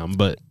 it's Zion,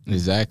 but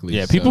exactly.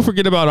 yeah, people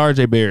forget about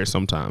RJ Barrett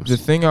sometimes. The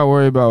thing I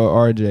worry about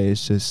with RJ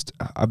is just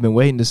I've been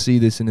waiting to see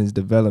this in his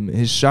development.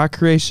 His shot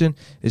creation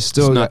is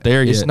still It's not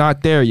there It's yet.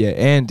 not there yet,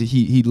 and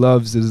he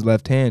loves his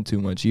left hand too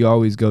much. He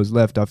always goes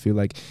left. I feel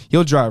like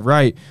he'll drive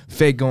right,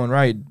 fake going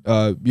right,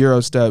 Euro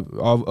step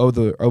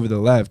over the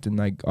left, and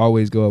like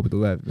always go up with the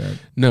left. Man.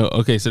 No,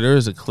 okay, so there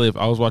was a clip.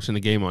 I was watching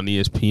the game on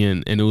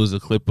ESPN, and it was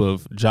a clip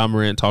of Ja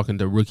Morant talking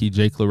to rookie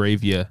Jake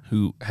LaRavia,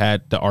 who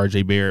had the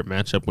RJ Barrett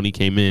matchup when he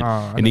came in.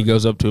 I And he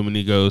goes up to him and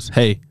he goes,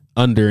 hey,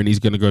 under, and he's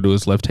going to go to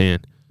his left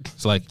hand.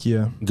 It's like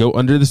Yeah. go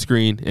under the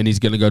screen, and he's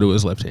gonna go to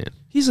his left hand.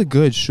 He's a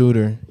good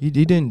shooter. He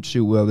didn't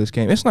shoot well this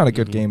game. It's not a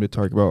good game to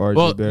talk about RJ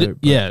Well,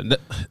 Barrett.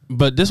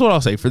 but this is what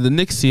I'll say for the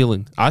Knicks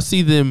ceiling. I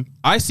see them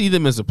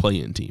as a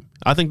play-in team.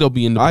 I think they'll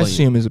be in the I play-in.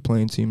 see him as a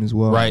playing team as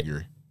well. Right.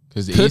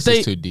 Because the Could East they-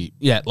 is too deep.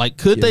 Yeah, like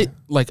could Yeah. they?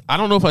 Like I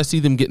don't know if I see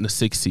them getting a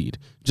 6 seed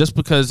just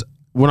because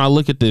when I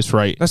look at this,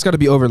 right. That's got to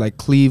be over like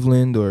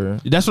Cleveland or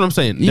That's what I'm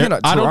saying. Even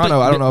They're- Toronto,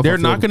 I don't know if they're I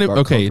not feel going to.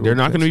 Okay, they're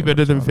not going to be comfortable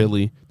better than catching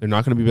Philly. They're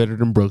not going to be better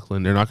than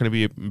Brooklyn. They're not going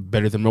to be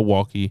better than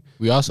Milwaukee.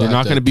 We also They're have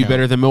not to going to be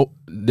account- better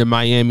than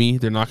Miami.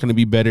 They're not going to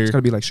be better it's got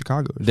to be like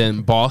Chicago.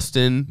 than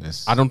Boston.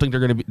 That's- I don't think they're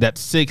going to be. That's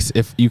 6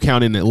 if you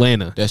count in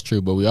Atlanta. That's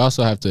true, but we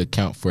also have to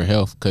account for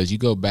health because you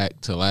go back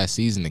to last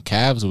season, the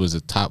Cavs was a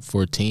top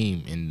 4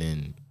 team and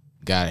then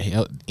got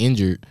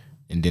injured,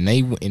 and then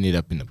they ended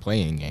up in the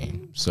playing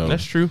game. So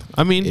That's true.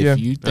 I mean, if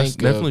you that's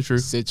think definitely of true.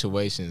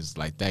 situations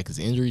like that, because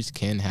injuries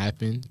can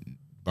happen,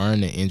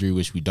 burn the injury,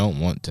 which we don't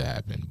want to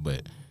happen,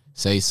 but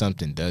say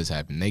something does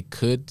happen, they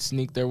could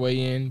sneak their way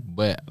in.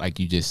 But like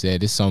you just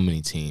said, there's so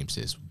many teams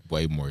that's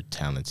way more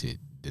talented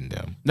than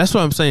them. That's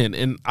what I'm saying,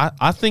 and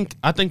I think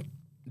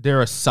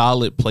they're a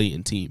solid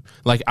play-in team.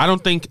 Like I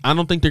don't think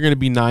they're going to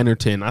be 9 or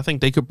 10. I think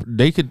they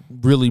could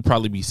really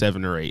probably be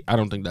 7 or 8. I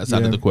don't think that's out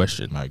Yeah. of the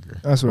question. I agree.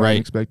 That's what Right.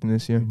 I'm expecting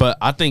this year. But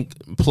I think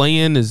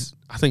playing is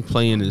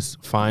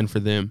fine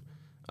for them.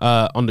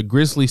 On the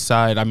Grizzlies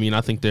side, I mean,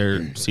 I think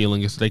their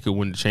ceiling is they could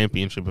win the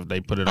championship if they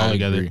put it all I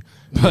together. agree.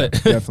 But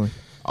Definitely.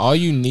 All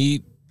you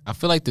need, I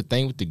feel like the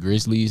thing with the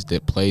Grizzlies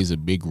that plays a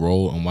big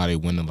role in why they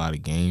win a lot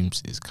of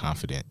games is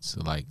confidence.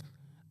 Like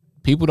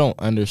people don't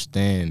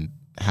understand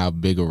how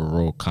big of a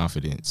role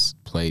confidence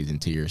plays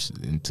into your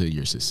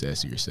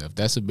success of yourself.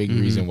 That's a big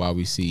reason why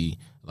we see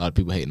a lot of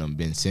people hating on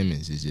Ben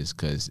Simmons is just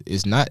because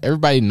it's not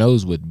everybody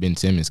knows what Ben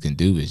Simmons can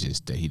do. It's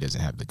just that he doesn't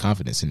have the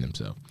confidence in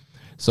himself.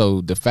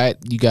 So the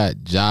fact you got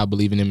Ja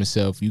believing in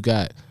himself, you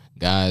got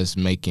guys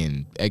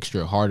making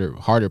extra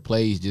harder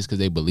plays just because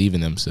they believe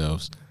in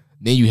themselves.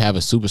 Then you have a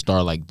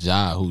superstar like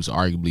Ja, who's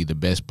arguably the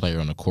best player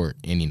on the court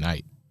any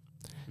night.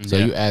 So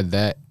Yeah. you add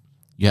that,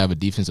 you have a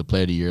defensive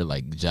player of the year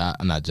like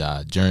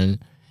Jern.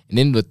 And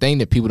then the thing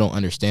that people don't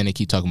understand, they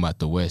keep talking about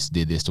the West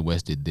did this, the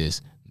West did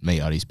this, made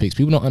all these picks.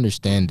 People don't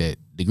understand that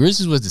the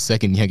Grizzlies was the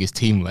second youngest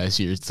team last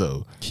year,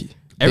 so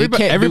they can't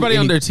do everybody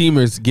on any- their team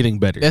is getting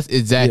better. That's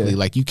exactly Yeah.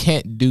 like you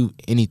can't do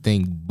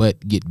anything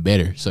but get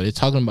better. So they're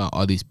talking about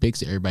all these picks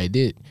that everybody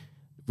did.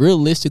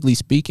 Realistically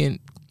speaking,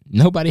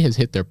 nobody has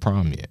hit their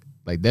prime yet.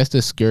 Like that's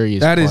the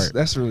scariest part.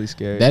 That's really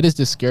scary. That is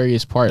the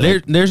scariest part.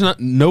 There's not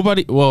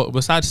nobody. Well,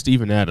 besides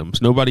Steven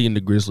Adams, nobody in the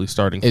Grizzlies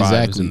starting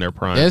 5 is in their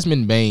prime.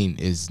 Desmond Bane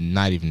is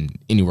not even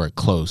anywhere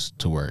close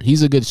to where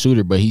he's a good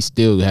shooter, but he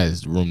still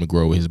has room to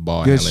grow with his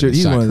ball good handling. shoot. and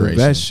He's shot one of the creation.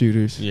 best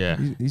shooters. Yeah.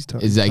 He's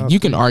tough. It's like you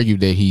can argue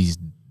that he's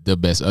the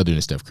best other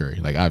than Steph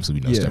Curry. Like obviously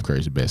we know Yeah. Steph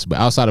Curry's the best, but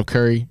outside of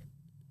Curry,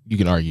 you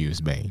can argue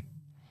it's Bane.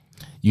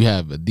 You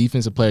have a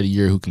defensive player of the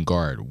year who can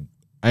guard.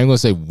 I ain't gonna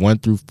say 1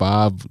 through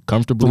 5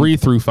 comfortably. 3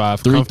 through 5,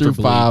 3 through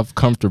comfortably. 5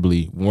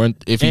 comfortably. One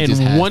if he just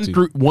and has 1 to.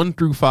 through 1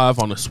 through 5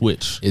 on a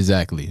switch.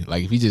 Exactly.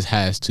 Like if he just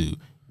has to.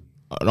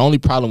 The only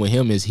problem with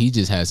him is he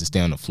just has to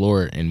stay on the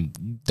floor. And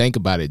think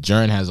about it.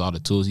 Jern has all the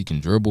tools. He can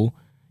dribble.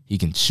 He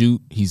can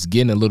shoot. He's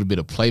getting a little bit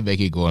of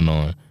playmaking going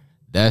on.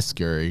 That's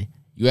scary.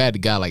 You had a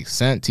guy like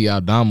Santi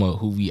Aldama,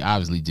 who we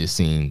obviously just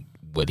seen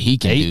what he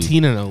can do.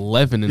 18 and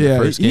 11 in the Yeah,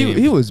 first game.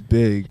 he was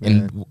big,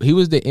 man. And he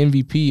was the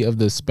MVP of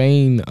the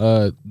Spain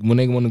when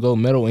they won the gold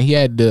medal. And he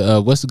had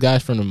the what's the guy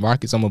from the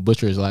Rockets? I'm gonna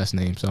butcher his last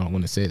name, so I don't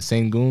want to say it.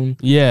 Sengun.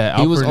 Yeah,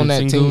 He was Alfred on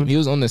that Sengun. team. He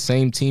was on the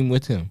same team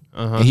with him,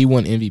 and he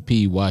won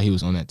MVP while he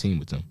was on that team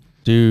with him.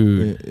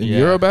 Dude. in yeah.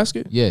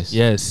 Eurobasket. Yes.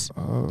 Yes.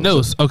 Oh,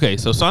 No, okay,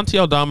 so Santi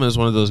Aldama is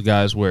one of those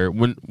guys where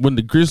when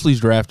the Grizzlies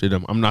drafted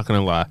him, I'm not going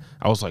to lie,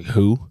 I was like,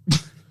 who?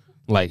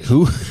 Like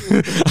who?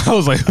 I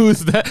was like, who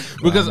is that?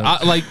 Because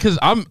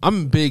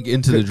I'm big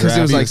into the Because draft.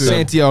 it was like so-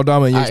 Santi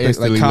Aldama, and you I expect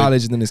instantly like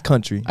college and then his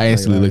country. I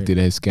instantly Like, looked at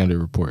his scandal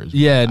reports.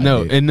 Yeah,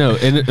 no, did. and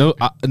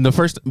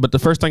the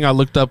first thing I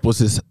looked up was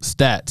his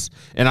stats,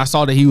 and I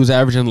saw that he was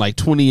averaging like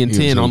 20 and He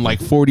was 10 on open. like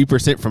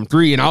 40% from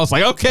 3, and I was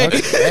like, okay.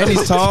 and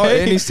he's tall.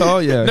 Okay. And he's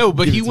tall. Yeah. No,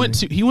 but Give he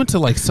it went to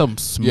like some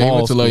small. Yeah, he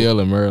went to school.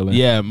 Loyola, Maryland.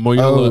 Yeah,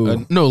 Loyola.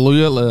 Oh. No,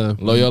 Loyola.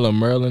 Loyola,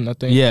 Maryland, I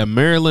think. Yeah,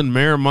 Maryland,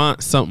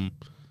 Marymount,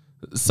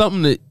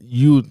 something that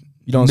you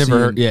don't never see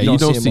heard. him- Yeah, you you don't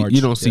don't see see. him You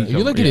much. don't see. Yeah. If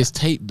you look him, at his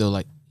tape though,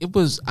 like it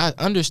was. I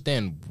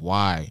understand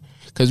why,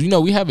 because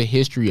we have a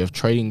history of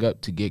trading up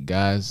to get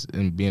guys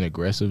and being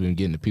aggressive and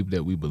getting the people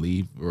that we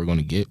believe we're going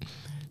to get.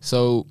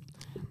 So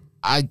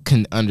I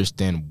can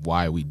understand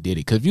why we did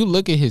it. Because if you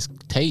look at his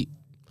tape,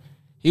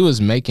 he was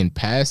making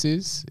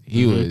passes.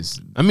 He was.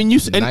 I mean, you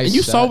Nice and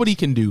you saw shots. what he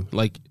can do.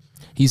 Like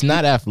He's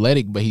not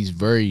athletic, but he's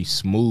very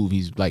smooth.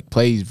 He's like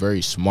plays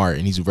very smart,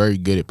 and he's very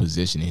good at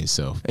positioning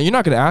himself. And you're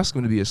not going to ask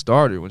him to be a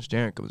starter when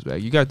Jaren comes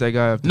back. You got that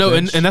guy off the no,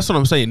 bench. and that's what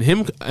I'm saying.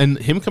 Him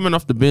coming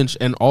off the bench,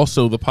 and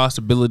also the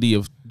possibility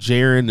of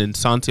Jaren and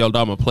Santi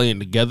Aldama playing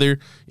together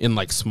in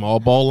like small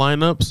ball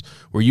lineups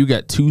where you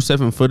got 2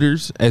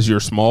 7-footers as your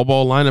small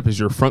ball lineup, as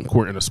your front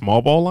court in a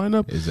small ball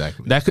lineup.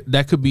 Exactly.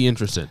 That could be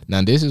interesting.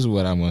 Now, this is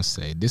what I'm going to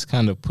say. This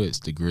kind of puts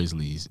the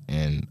Grizzlies,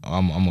 and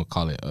I'm going to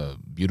call it a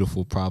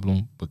beautiful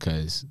problem,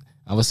 because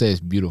I would say it's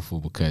beautiful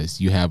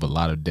because you have a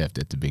lot of depth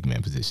at the big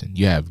man position.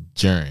 You have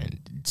Jaren,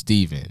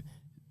 Steven,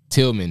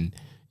 Tillman,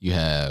 you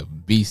have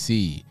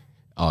BC,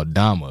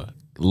 Aldama,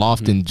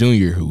 Lofton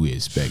Jr., who we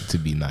expect to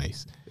be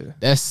nice. Yeah.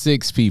 That's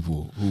 6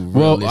 people who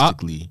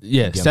realistically.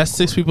 That's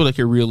 6 people that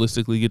can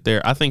realistically get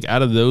there. I think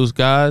out of those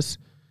guys,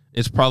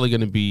 it's probably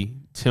going to be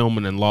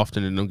Tillman and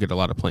Lofton, and they'll get a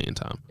lot of playing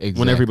time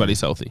when everybody's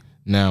healthy.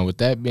 Now, with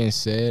that being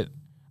said,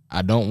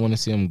 I don't want to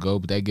see them go,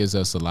 but that gives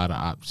us a lot of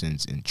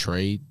options in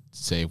trade.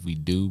 Say if we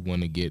do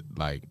want to get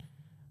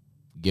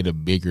a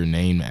bigger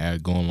name to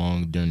add going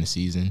along during the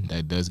season,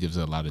 that does give us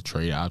a lot of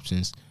trade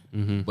options.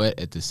 Mm-hmm. But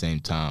at the same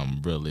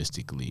time,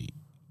 realistically,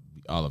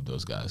 all of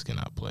those guys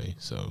cannot play.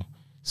 So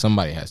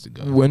somebody has to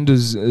go. When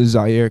does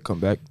Zaire come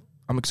back?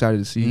 I'm excited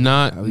to see.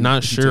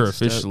 Not sure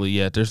officially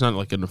yet. There's not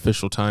like an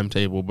official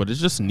timetable, but it's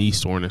just knee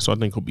soreness, so I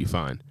think he'll be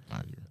fine.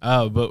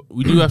 But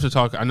we do have to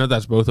talk. I know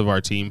that's both of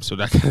our teams, so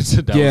that was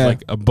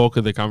like a bulk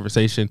of the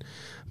conversation.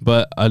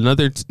 But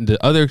the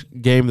other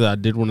game that I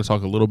did want to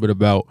talk a little bit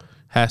about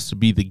has to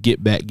be the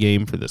get back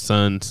game for the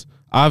Suns.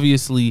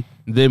 Obviously,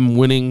 them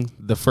winning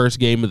the first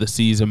game of the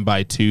season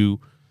by 2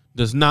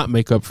 does not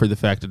make up for the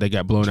fact that they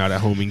got blown out at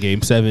home in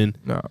Game 7.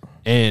 No,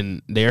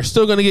 and they are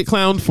still going to get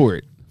clowned for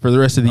it for the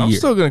rest of the year. I'm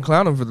still going to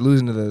clown them for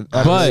losing to the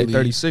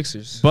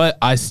 36ers. But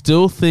I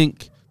still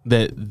think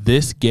that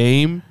this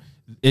game,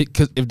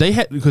 because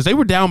they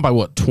were down by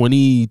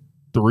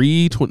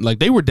 23, like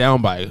they were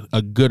down by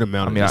a good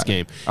amount in this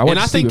game. I went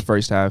to sleep the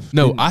first half.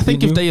 No, I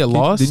think if they had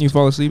lost, didn't you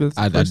fall asleep?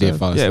 I did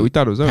fall asleep. Yeah, we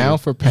thought it was over.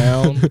 Pound for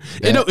pound.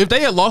 If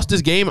they had lost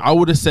this game, I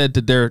would have said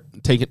that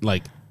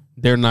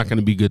they're not going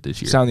to be good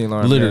this year. Sound the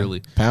alarm.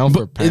 Literally. Yeah. Pound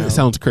for pound. It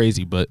sounds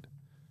crazy, but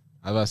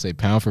I was about to say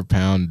pound for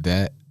pound,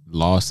 that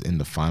loss in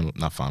the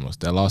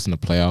that loss in the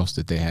playoffs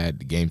that they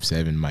had, Game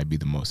 7 might be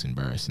the most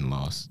embarrassing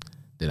loss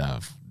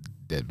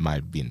that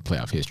might be in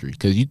playoff history.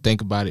 Because you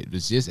think about it,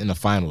 it's just in the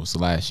finals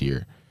last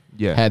year.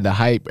 Yeah. Had the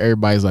hype.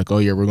 Everybody's like, oh,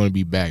 yeah, we're going to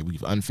be back.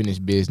 We've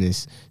unfinished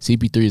business.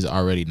 CP3 has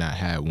already not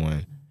had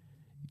one.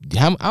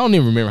 I don't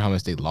even remember how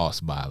much they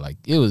lost by. Like,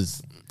 it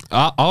was...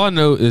 All I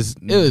know is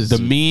the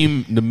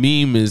meme. The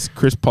meme is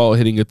Chris Paul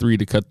hitting a 3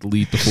 to cut the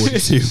lead to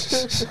 42.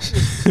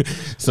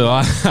 So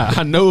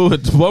I know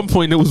at one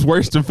point it was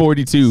worse than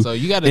 42. So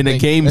you got in a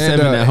Game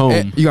 7 at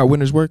home. You got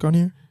winners work on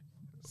here.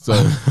 So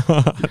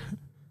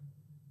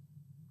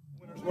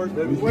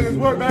winners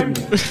work,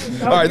 baby.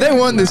 All right, they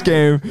won this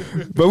game,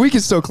 but we can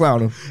still clown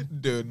them.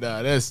 Dude,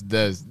 nah, that's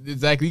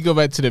exactly. You go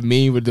back to the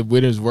meme with the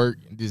winners work.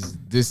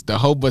 This the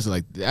whole bunch of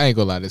like, I ain't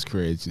gonna lie, that's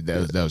cringe.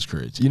 That was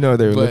cringe. You know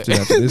they were lifting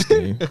after this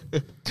game.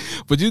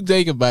 But you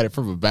think about it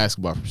from a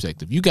basketball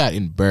perspective. You got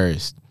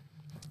embarrassed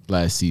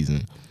last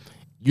season.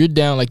 You're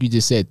down, like you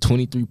just said,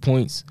 23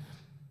 points.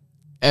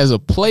 As a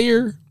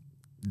player,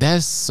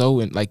 that's so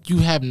like you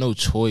have no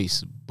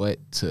choice but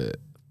to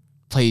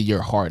play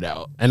your heart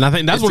out. And I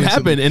think that's what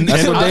happened. And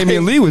that's what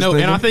Damian Lee was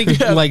thinking. And I think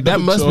like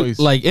that must be,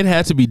 like it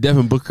had to be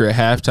Devin Booker at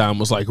halftime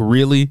was like,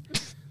 really?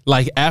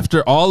 Like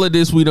after all of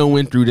this we done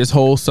went through this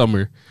whole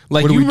summer.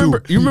 Like you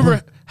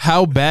remember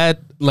how bad,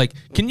 like,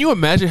 can you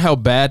imagine how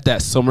bad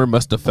that summer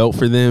must have felt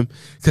for them?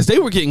 Because they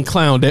were getting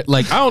clowned at,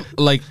 like, I don't,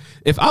 like,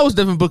 if I was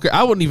Devin Booker,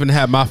 I wouldn't even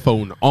have my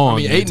phone on. I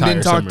mean, Ayton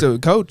didn't talk to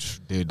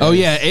Coach. Dude,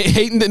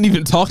 Ayton didn't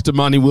even talk to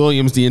Monty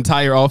Williams the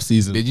entire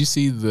offseason. Did you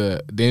see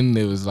then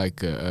there was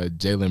like a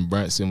Jalen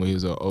Brunson when he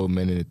was an old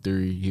man in the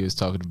 3. He was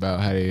talking about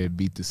how they had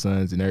beat the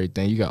Suns and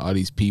everything. You got all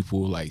these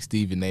people like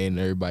Stephen A and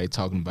everybody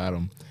talking about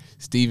him.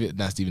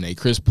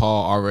 Chris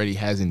Paul already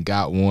hasn't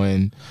got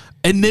one.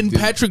 And then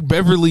Patrick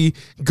Beverly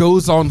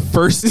goes on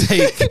First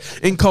Take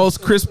and calls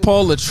Chris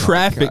Paul a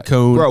traffic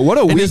cone. Bro, what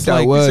a week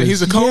that was.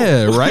 He's a cone.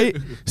 Yeah, right?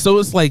 So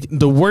it's like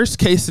the worst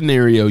case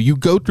scenario. You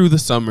go through the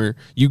summer.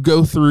 You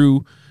go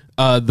through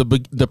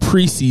the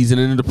preseason.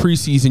 And in the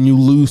preseason, you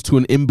lose to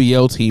an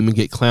NBL team and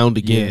get clowned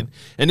again.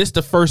 Yeah. And it's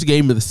the first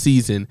game of the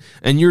season.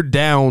 And you're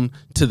down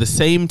to the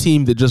same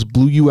team that just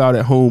blew you out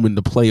at home in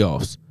the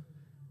playoffs.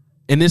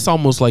 And it's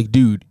almost like,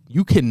 dude,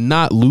 you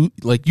cannot lose.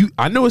 Like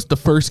I know it's the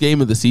first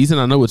game of the season.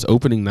 I know it's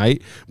opening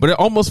night, but it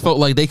almost felt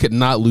like they could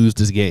not lose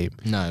this game.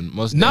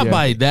 Not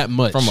by that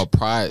much. From a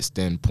pride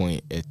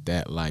standpoint, at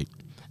that, like,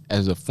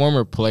 as a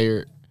former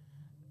player,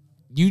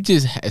 you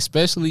just,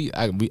 especially,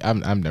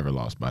 I've never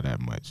lost by that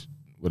much.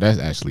 Well, that's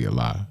actually a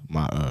lie.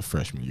 My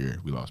freshman year,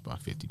 we lost by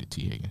 50 to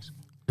T. Higgins,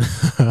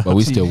 but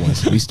we still won.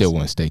 We still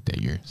won state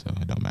that year, so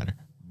it don't matter.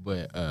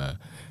 But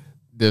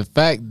the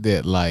fact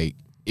that, like,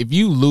 if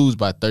you lose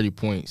by 30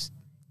 points,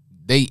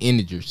 they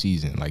ended your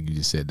season, like you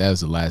just said. That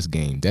was the last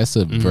game. That's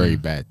a very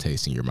bad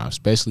taste in your mouth,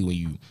 especially when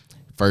you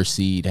first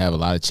seed, have a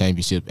lot of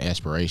championship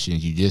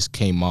aspirations. You just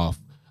came off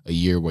a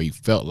year where you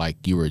felt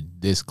like you were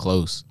this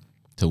close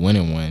to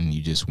winning one.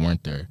 You just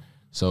weren't there.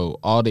 So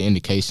all the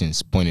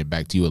indications pointed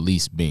back to you at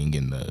least being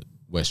in the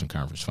Western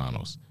Conference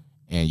Finals.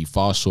 and you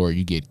fall short,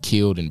 you get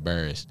killed and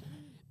embarrassed.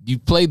 You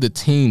play the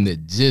team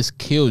that just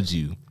killed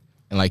you,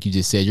 and like you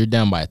just said, you're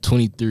down by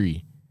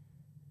 23.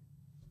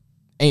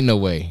 Ain't no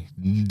way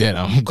that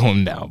I'm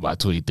going down by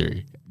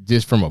 23,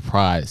 just from a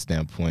pride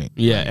standpoint.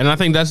 Yeah, and I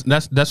think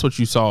that's what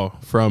you saw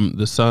from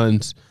the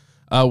Suns.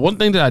 One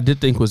thing that I did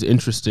think was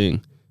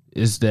interesting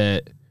is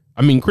that,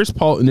 I mean, Chris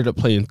Paul ended up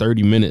playing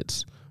 30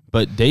 minutes,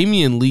 but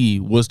Damian Lee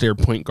was their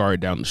point guard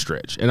down the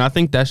stretch. And I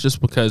think that's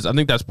just because, I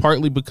think that's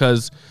partly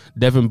because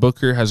Devin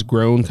Booker has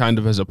grown kind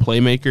of as a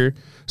playmaker.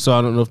 So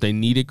I don't know if they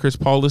needed Chris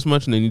Paul as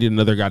much and they needed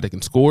another guy that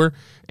can score.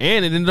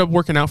 And it ended up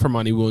working out for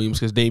Monty Williams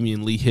because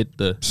Damian Lee hit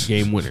the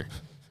game winner.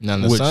 Now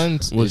the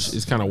Suns, which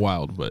is kind of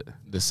wild, but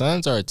the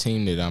Suns are a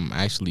team that I'm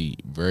actually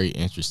very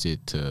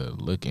interested to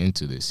look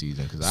into this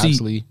season because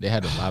obviously they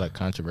had a lot of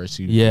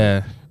controversy.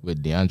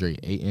 With DeAndre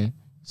Ayton.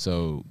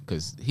 So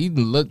because he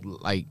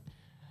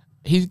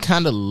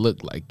kind of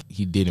looked like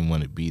he didn't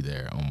want to be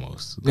there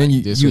almost. Like,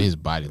 just with his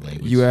body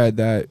language. You add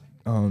that,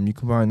 you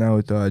combine that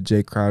with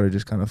Jay Crowder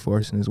just kind of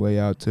forcing his way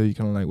out too. You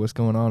kind of like, what's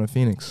going on in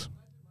Phoenix?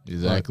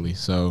 Exactly.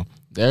 So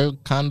they're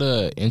kind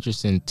of an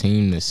interesting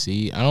team to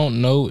see. I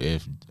don't know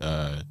if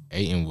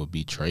Ayton will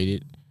be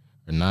traded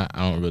or not.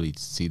 I don't really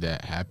see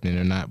that happening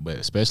or not. But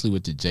especially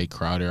with the Jay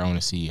Crowder, I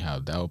want to see how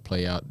that will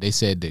play out. They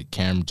said that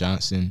Cam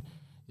Johnson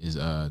is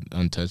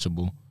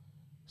untouchable.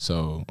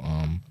 So,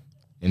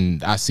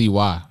 and I see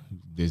why.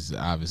 This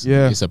obviously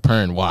it's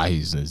apparent why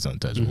he's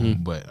untouchable.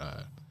 Mm-hmm. But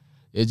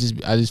I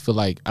just feel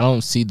like I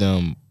don't see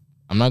them.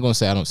 I'm not gonna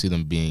say I don't see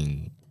them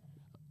being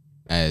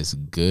as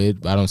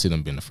good, but I don't see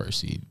them being the first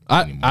seed.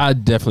 I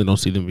definitely don't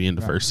see them being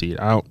the first seed.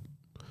 I don't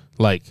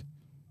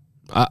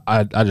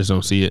I just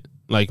don't see it.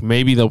 Like,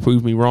 maybe they'll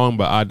prove me wrong,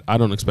 but I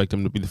don't expect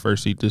them to be the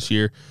first seed this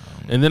year.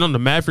 And then on the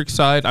Mavericks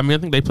side, I mean, I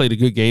think they played a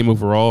good game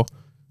overall.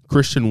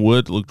 Christian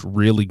Wood looked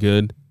really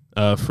good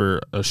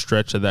for a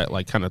stretch of that,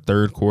 like, kind of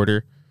third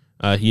quarter.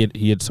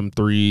 He had some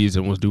threes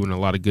and was doing a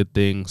lot of good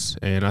things,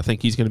 and I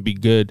think he's going to be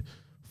good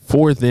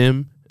for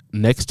them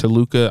next to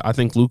Luka. I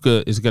think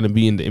Luka is going to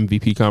be in the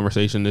MVP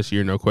conversation this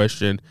year, no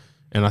question.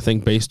 And I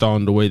think based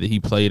on the way that he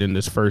played in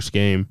this first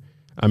game,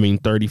 I mean,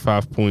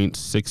 35 points,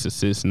 6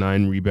 assists,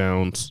 9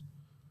 rebounds.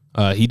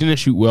 He didn't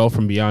shoot well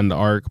from beyond the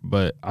arc,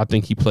 but I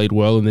think he played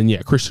well. And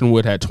then, Christian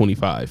Wood had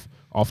 25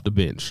 off the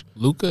bench.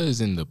 Luka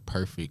is in the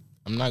perfect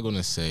 – I'm not going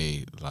to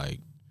say, like,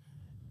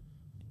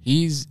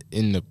 he's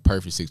in the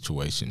perfect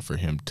situation for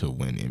him to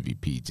win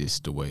MVP,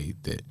 just the way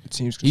that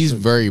he's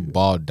very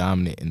ball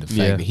dominant in the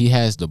fact that he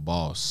has the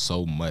ball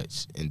so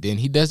much. And then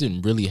he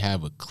doesn't really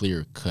have a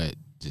clear-cut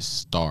just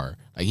star.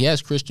 Like, he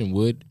has Christian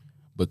Wood,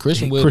 but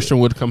Christian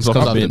Wood comes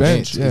off the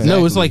bench. Yeah. Exactly.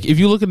 No, it's like if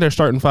you look at their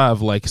starting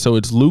five, like, so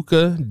it's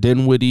Luka,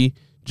 Dinwiddie,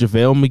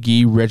 JaVale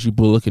McGee, Reggie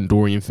Bullock, and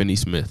Dorian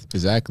Finney-Smith.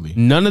 Exactly.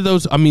 None of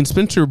those. I mean,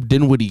 Spencer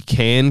Dinwiddie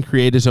can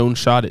create his own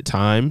shot at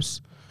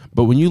times,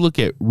 but when you look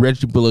at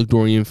Reggie Bullock,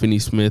 Dorian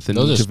Finney-Smith, and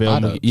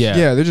JaVale McGee,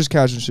 they're just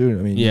catch and shoot.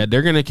 I mean,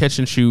 they're gonna catch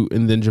and shoot,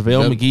 and then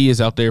JaVale McGee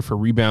is out there for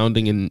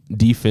rebounding and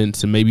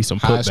defense and maybe some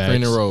putbacks. High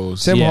screen and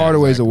rolls. Tim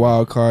Hardaway's a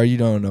wild card. You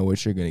don't know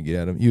what you're gonna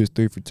get at him. He was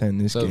 3 for 10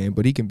 this game,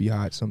 but he can be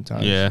hot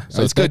sometimes. Yeah,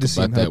 so it's good to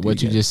see that.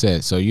 What you just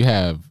said. So you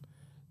have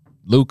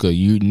Luka,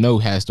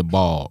 has the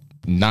ball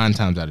 9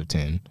 times out of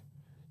 10.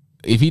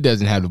 If he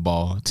doesn't have the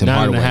ball, Tim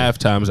Hardaway 9.5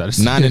 times out of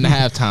 10.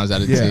 9.5 times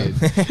out of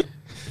 10.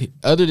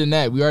 Other than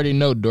that, we already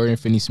know Dorian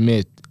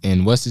Finney-Smith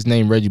and what's his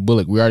name, Reggie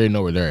Bullock. We already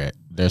know where they're at.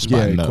 They're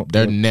spotting up.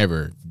 They're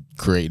never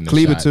creating a shot.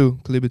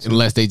 Kleber too.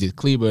 Unless they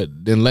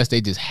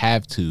just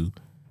have to,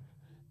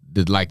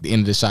 the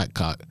end of the shot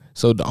clock.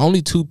 So the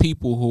only 2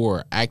 people who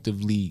are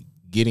actively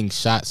getting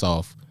shots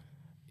off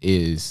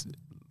is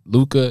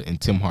Luka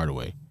and Tim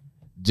Hardaway.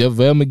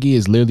 JaVale McGee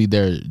is literally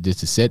there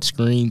just to set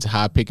screens,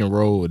 high pick and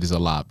roll. It is a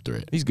lob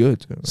threat. He's good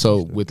too.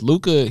 So with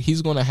Luka,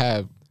 he's going to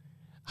have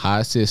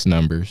high assist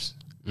numbers,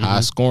 high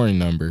scoring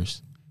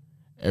numbers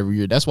every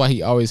year. That's why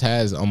he always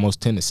has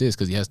almost 10 assists,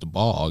 because he has the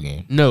ball all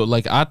game. No,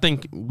 like, I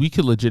think we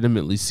could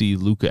legitimately see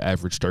Luka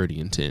average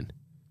 30 and 10.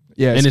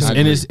 Yeah,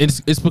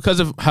 it's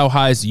because of how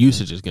high his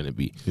usage is going to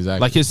be. Exactly.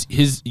 Like,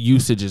 his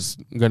usage is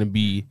going to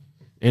be,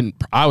 and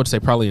I would say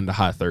probably in the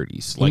high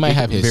 30s. He might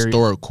have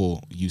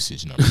historical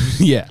usage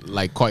numbers. Yeah,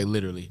 like quite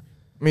literally.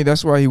 I mean,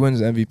 that's why he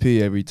wins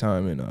MVP every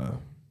time in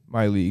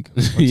my league.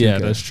 Yeah,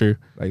 that's true.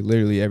 Like,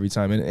 literally every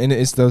time, and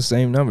it's those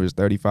same numbers: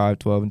 35,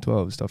 12, and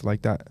 12, stuff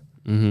like that.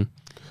 Mm-hmm.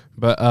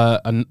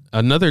 But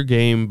another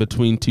game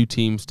between 2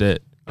 teams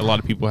that a lot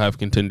of people have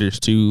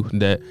contenders to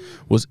that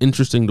was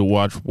interesting to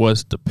watch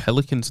was the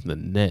Pelicans and the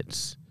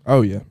Nets.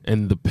 Oh yeah,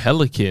 and the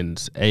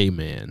Pelicans,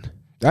 man.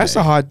 That's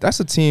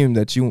a team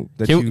that you.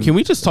 Can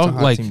we just talk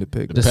like the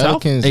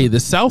Pelicans? The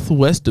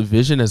Southwest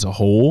Division as a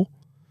whole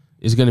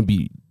is going to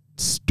be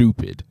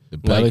stupid.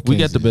 We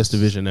got the best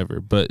division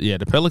ever, but yeah,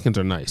 the Pelicans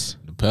are nice.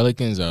 The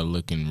Pelicans are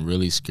looking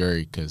really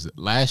scary because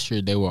last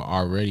year they were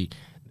already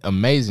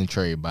amazing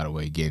trade. By the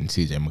way, getting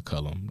CJ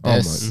McCollum.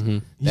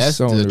 That's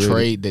the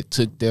trade that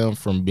took them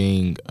from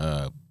being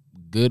a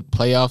good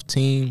playoff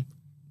team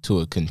to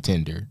a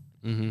contender.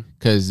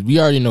 Because we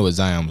already know what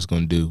Zion was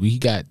going to do. We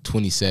got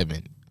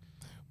 27.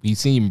 We've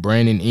seen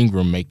Brandon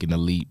Ingram making a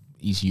leap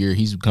each year.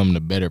 He's becoming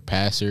a better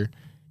passer.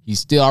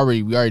 We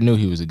already knew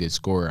he was a good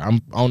scorer. I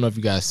don't know if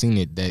you guys seen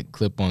it, that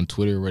clip on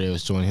Twitter where they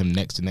was showing him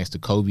next to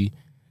Kobe.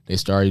 They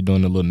started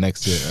doing a little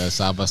next to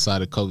side by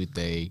side of Kobe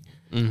thing.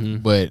 Mm-hmm.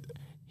 But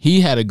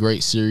he had a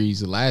great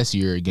series last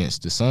year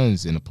against the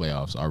Suns in the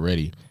playoffs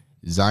already.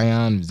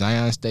 Zion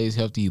stays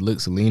healthy. He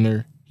looks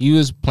leaner. He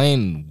was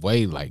playing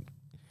way like,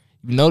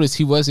 you notice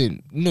he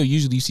wasn't,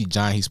 usually you see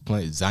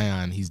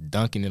Zion, he's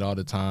dunking it all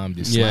the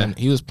time. Slamming.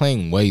 He was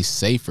playing way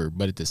safer,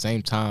 but at the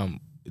same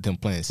time, them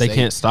playing safe, they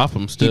can't stop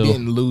him still. He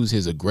didn't lose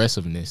his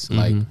aggressiveness. Mm-hmm.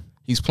 Like,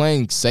 he's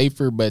playing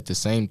safer, but at the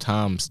same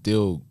time,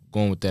 still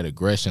going with that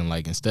aggression.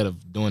 Like, instead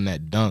of doing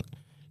that dunk,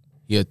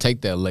 he'll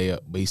take that layup,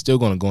 but he's still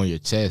going to go on your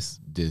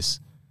chest,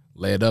 just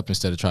lay it up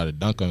instead of try to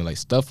dunk on it. Like,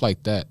 stuff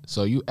like that.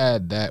 So you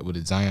add that with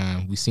a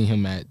Zion. We seen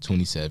him at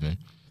 27.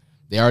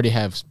 They already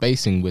have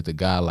spacing with a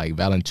guy like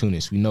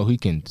Valanciunas. We know he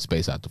can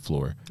space out the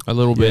floor a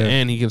little bit,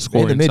 and he can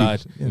score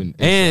inside.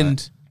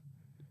 And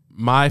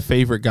my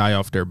favorite guy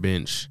off their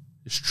bench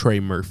is Trey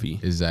Murphy.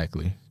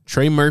 Exactly.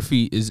 Trey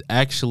Murphy is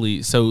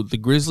actually, so the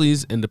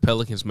Grizzlies and the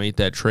Pelicans made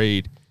that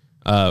trade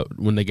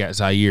when they got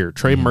Zaire.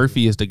 Trey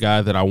Murphy is the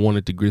guy that I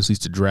wanted the Grizzlies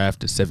to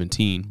draft at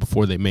 17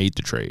 before they made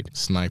the trade.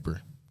 Sniper.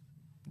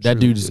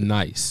 That dude is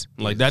nice.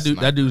 Like, that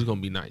dude's going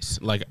to be nice.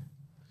 Like,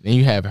 then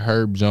you have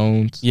Herb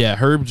Jones. Yeah,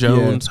 Herb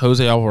Jones,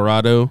 Jose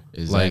Alvarado.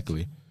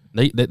 Exactly.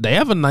 Like, they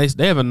have a nice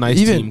team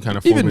kind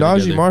of even Najee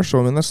together. Marshall.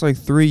 I mean, that's like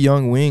 3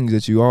 young wings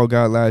that you all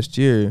got last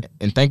year.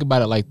 And think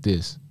about it like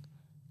this: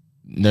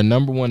 the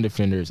number one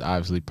defender is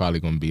obviously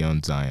probably going to be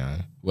on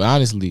Zion. Well,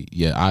 honestly,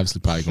 obviously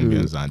probably going to be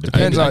on Zion.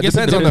 Depends on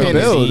the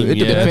build. It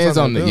depends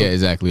on the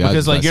exactly.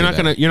 Because like you're not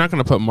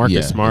gonna put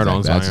Marcus Smart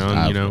on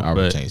Zion. I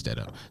would change that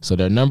up. So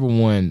their number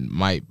one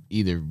might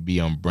either be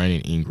on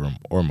Brandon Ingram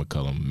or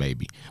McCollum,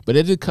 maybe. But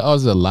it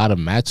causes a lot of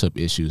matchup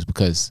issues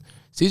because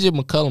CJ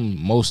McCollum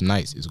most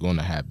nights is going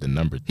to have the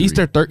number 3. He's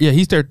their third. Yeah,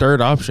 he's their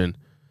third option.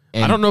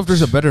 And I don't know if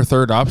there's a better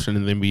third option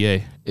in the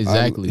NBA.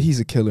 Exactly.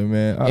 He's a killer,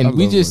 man. And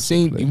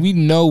we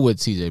know what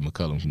CJ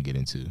McCollum can get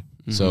into.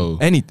 Mm-hmm. So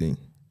anything.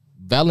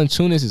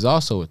 Valanciunas is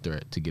also a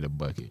threat to get a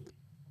bucket.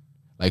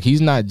 Like, he's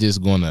not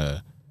just going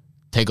to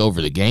take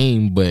over the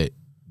game, but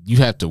you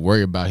have to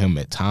worry about him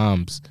at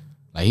times.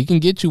 Like, he can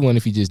get you one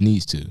if he just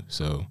needs to.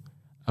 So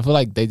I feel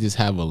like they just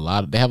have a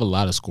lot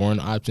of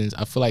scoring options.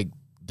 I feel like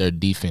their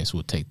defense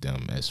will take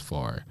them as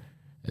far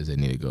as they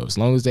need to go. As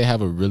long as they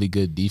have a really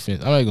good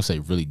defense, I'm not going to say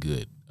really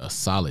good, a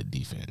solid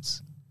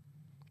defense,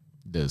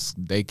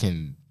 they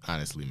can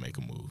honestly make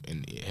a move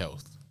in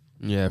health.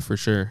 Yeah, for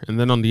sure. And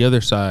then on the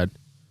other side,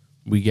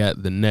 we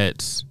got the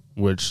Nets,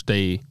 which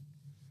they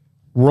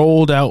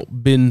rolled out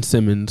Ben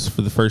Simmons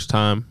for the first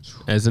time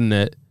as a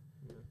Net,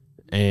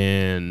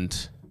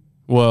 and,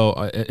 well,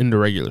 in the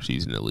regular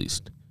season at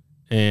least.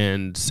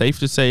 And safe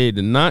to say, it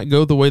did not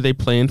go the way they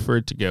planned for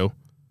it to go.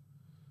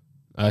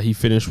 He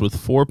finished with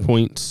 4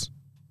 points.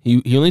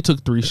 He only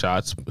took 3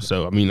 shots,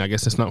 so, I mean, I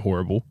guess that's not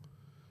horrible.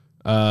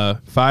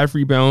 5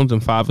 rebounds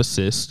and 5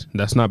 assists.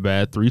 That's not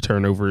bad. 3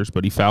 turnovers,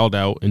 but he fouled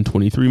out in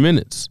 23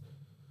 minutes.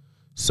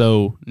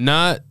 So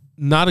not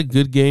a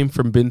good game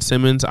from Ben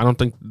Simmons. I don't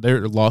think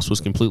their loss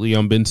was completely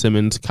on Ben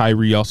Simmons.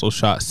 Kyrie also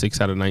shot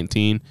 6 out of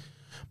 19.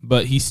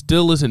 But he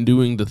still isn't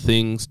doing the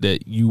things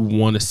that you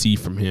want to see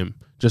from him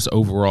just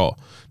overall.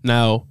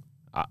 Now,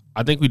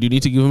 I think we do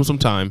need to give him some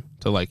time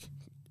to, like,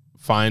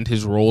 find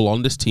his role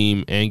on this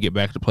team and get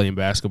back to playing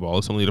basketball.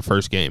 It's only the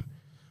first game.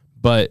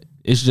 But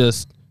it's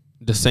just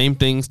the same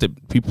things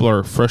that people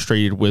are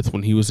frustrated with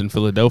when he was in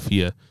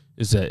Philadelphia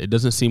is that it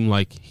doesn't seem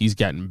like he's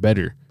gotten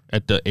better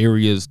at the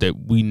areas that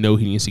we know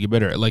he needs to get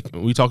better at. Like,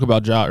 we talked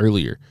about Ja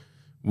earlier.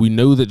 We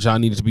know that Ja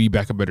needed to be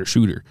back a better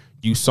shooter.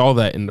 You saw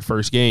that in the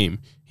first game.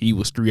 He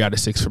was 3 out of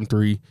 6 from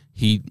 3.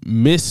 He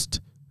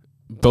missed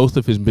both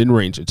of his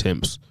mid-range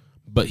attempts,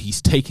 but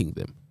he's taking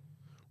them,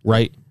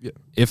 right? Yeah.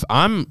 If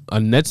I'm a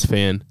Nets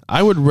fan,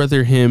 I would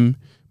rather him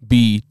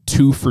be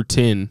 2 for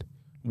 10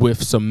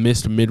 with some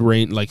missed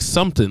mid-range, like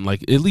something,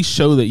 like at least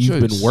show that you've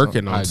been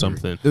working on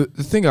something. The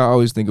thing I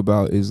always think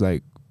about is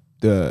like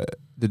the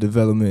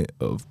development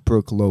of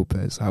Brook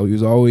Lopez, how he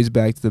was always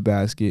back to the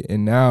basket.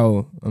 And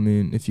now, I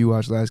mean, if you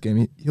watch last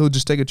game, he'll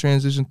just take a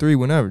transition 3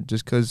 whenever,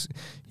 just because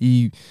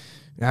he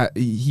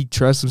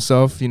trusts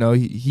himself. You know,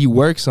 he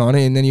works on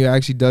it, and then he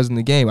actually does in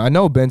the game. We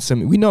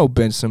know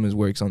Ben Simmons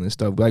works on this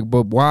stuff, like,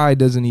 but why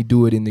doesn't he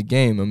do it in the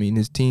game? I mean,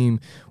 his team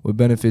would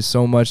benefit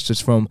so much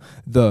just from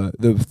the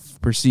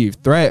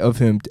perceived threat of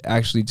him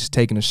actually just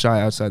taking a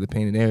shot outside the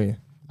painted area.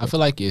 I feel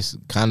like it's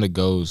kind of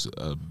goes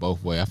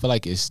both ways. I feel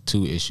like it's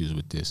 2 issues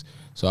with this.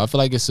 So I feel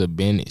like it's a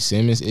Ben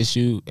Simmons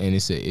issue, and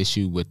it's an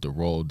issue with the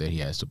role that he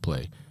has to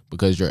play,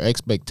 because your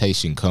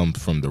expectation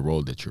comes from the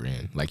role that you're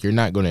in. Like, you're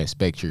not going to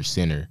expect your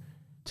center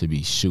to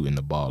be shooting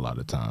the ball a lot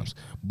of times,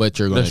 but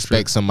you're going to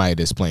expect somebody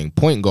that's playing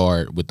point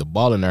guard with the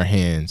ball in their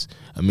hands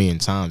a million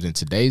times. In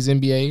today's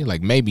NBA,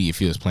 like, maybe if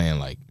he was playing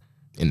like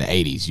in the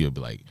 80s, you'd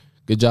be like,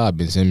 good job,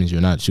 Ben Simmons,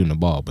 you're not shooting the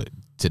ball. But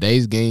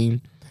today's game,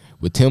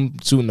 with him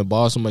shooting the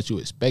ball so much, you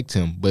expect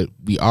him. But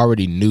we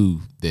already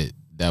knew that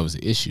that was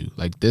an issue.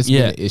 Like, this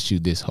been an issue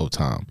this whole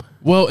time.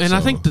 Well, and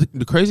I think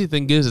the crazy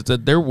thing is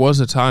that there was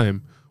a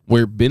time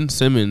where Ben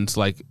Simmons,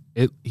 like,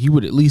 he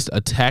would at least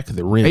attack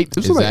the rim. It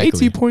was like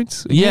 18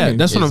 points. Yeah,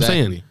 that's what I'm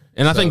saying.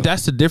 And I think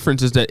that's the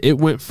difference, is that it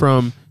went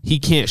from he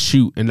can't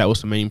shoot, and that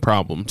was the main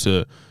problem,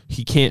 to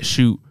he can't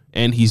shoot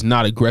and he's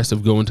not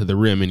aggressive going to the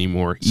rim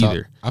anymore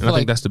either. I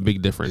think that's the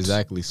big difference.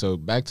 Exactly. So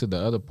back to the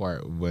other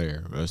part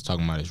where I was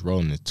talking about his role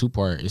in the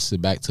 2-part, it's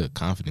back to a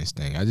confidence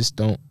thing. I just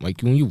don't,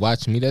 like, when you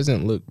watch him, he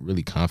doesn't look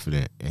really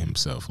confident in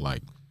himself.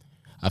 Like,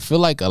 I feel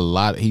like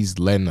he's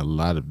letting a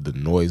lot of the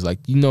noise,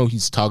 like,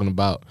 he's talking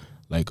about,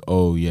 like,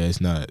 oh, yeah,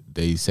 it's not,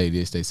 they say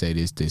this,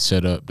 they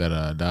shut up,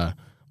 da-da-da.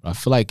 I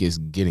feel like it's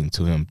getting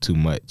to him too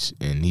much,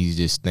 and he's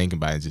just thinking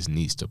about it, just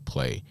needs to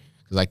play.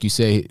 Because like you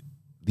say,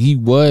 he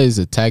was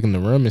attacking the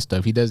rim and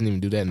stuff. He doesn't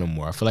even do that no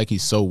more. I feel like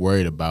he's so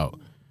worried about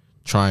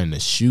trying to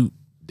shoot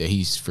that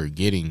he's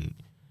forgetting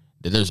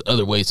that there's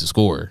other ways to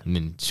score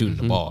than shooting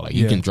the ball. Like,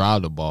 you can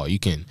drive the ball, you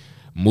can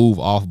move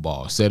off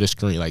ball, set a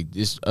screen. Like,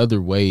 there's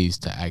other ways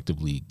to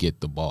actively get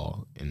the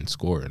ball and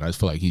score. And I just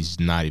feel like he's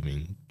not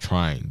even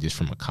trying, just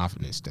from a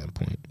confidence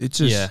standpoint. It's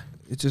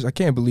just I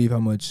can't believe how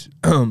much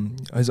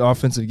his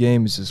offensive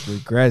game has just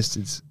regressed.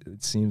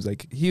 It seems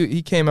like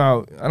he came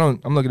out.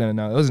 I'm looking at it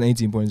now. It wasn't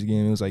 18 points a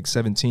game. It was like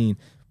 17.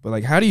 But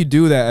like, how do you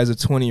do that as a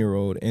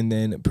 20-year-old and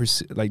then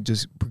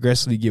just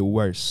progressively get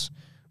worse?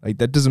 Like,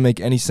 that doesn't make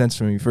any sense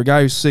for me. For a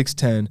guy who's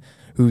 6'10",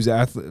 who's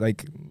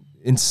like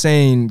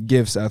insane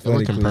gifts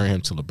athletically. I'm comparing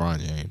him to LeBron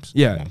James.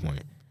 Yeah, at one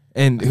point.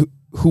 And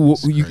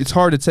it's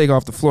hard to take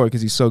off the floor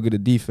because he's so good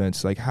at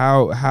defense. Like,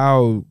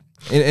 how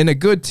in a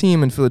good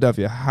team in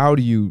Philadelphia, how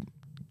do you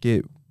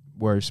get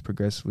worse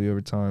progressively over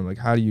time? Like,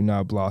 how do you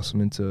not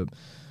blossom into,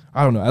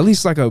 I don't know, at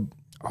least like a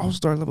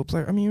all-star level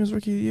player? I mean, he was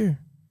rookie of the year.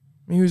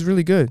 I mean, he was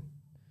really good.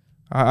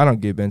 I don't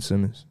get Ben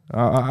Simmons.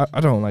 I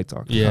don't like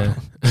talking about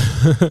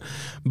him.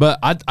 But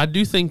I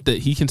do think that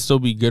he can still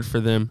be good for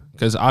them,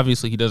 because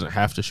obviously he doesn't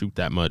have to shoot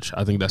that much.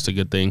 I think that's a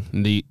good thing.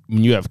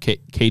 When you have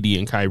KD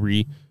and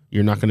Kyrie,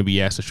 you're not going to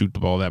be asked to shoot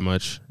the ball that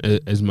much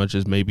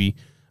as maybe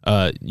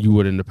you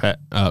would in the past,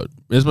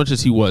 as much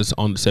as he was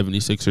on the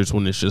 76ers,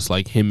 when it's just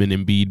like him and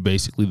Embiid,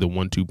 basically the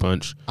 1-2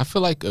 punch. I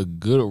feel like a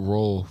good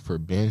role for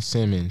Ben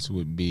Simmons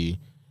would be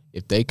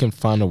if they can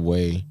find a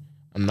way.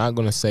 I'm not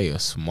going to say a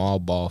small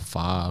ball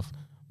 5,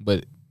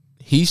 but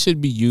he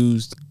should be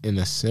used in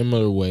a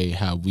similar way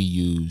how we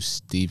use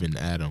Steven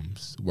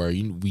Adams, where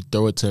we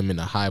throw it to him in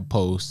a high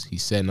post,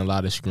 he's setting a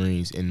lot of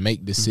screens, and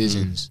make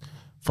decisions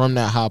from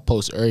that high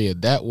post area.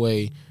 That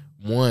way,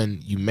 one,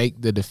 you make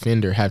the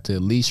defender have to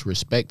at least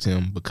respect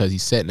him because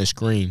he's setting a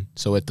screen.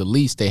 So at the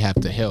least, they have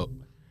to help.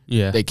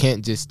 Yeah. They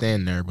can't just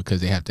stand there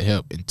because they have to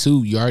help. And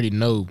two, you already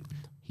know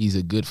he's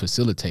a good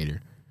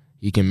facilitator.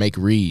 He can make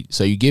a read.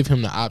 So you give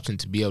him the option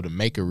to be able to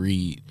make a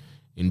read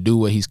and do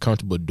what he's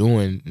comfortable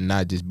doing,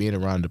 not just being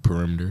around the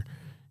perimeter.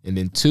 And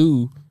then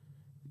two,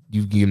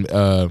 you can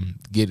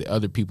get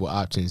other people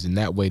options, and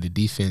that way the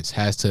defense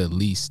has to at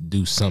least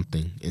do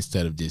something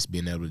instead of just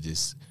being able to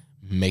just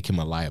make him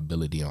a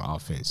liability on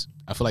offense.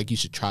 I feel like you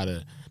should try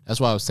to –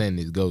 that's why I was saying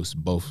it goes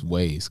both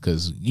ways,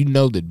 because you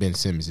know that Ben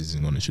Simmons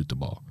isn't going to shoot the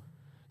ball.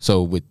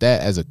 So with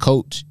that, as a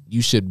coach,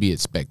 you should be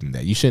expecting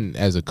that. You shouldn't,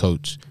 as a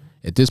coach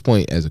 – at this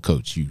point, as a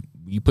coach,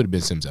 you put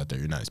Ben Simmons out there,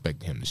 you're not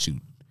expecting him to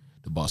shoot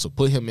the ball. So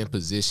put him in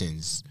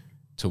positions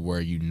to where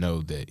you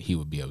know that he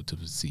would be able to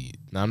succeed.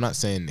 Now, I'm not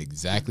saying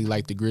exactly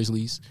like the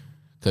Grizzlies,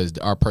 because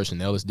our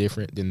personnel is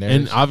different than theirs.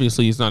 And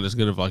obviously, he's not as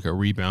good of like a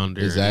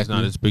rebounder. Exactly.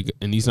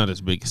 He's not as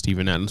big as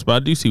Steven Adams. But I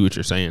do see what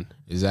you're saying.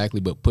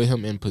 Exactly. But put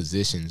him in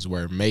positions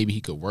where maybe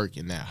he could work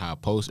in that high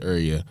post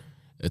area,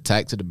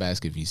 attack to the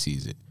basket if he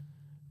sees it,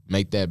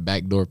 make that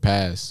backdoor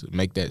pass,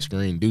 make that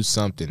screen, do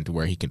something to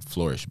where he can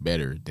flourish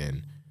better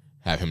than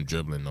have him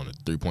dribbling on the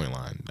 3-point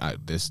line.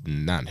 That's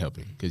not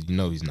helping, because you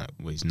know he's not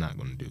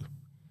going to do.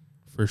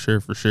 For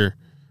sure.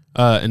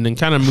 And then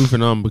kind of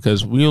moving on,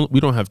 because we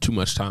don't have too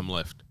much time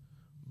left.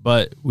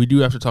 But we do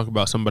have to talk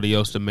about somebody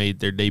else that made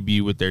their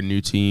debut with their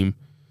new team.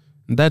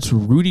 And that's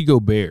Rudy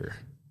Gobert,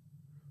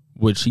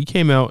 which he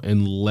came out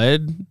and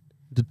led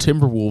the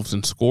Timberwolves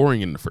in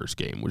scoring in the first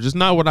game, which is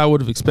not what I would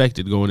have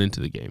expected going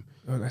into the game.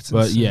 Oh, that's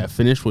but insane. yeah,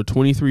 finished with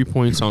 23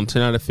 points on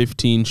 10 out of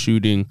 15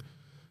 shooting,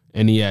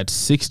 and he had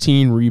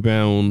 16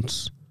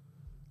 rebounds.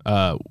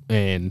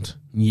 And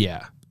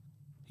yeah,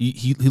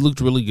 he looked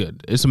really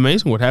good. It's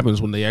amazing what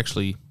happens when they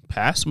actually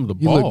pass him the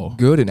He ball. looked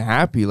good and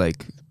happy.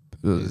 Like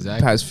the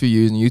Exactly. past few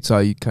years in Utah,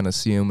 you kind of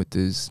see him with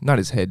not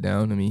his head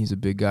down. I mean, he's a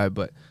big guy,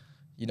 but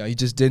you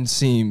just didn't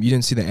see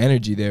the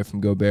energy there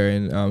from Gobert.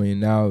 And I mean,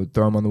 now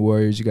throw him on the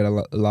Warriors. You got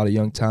a lot of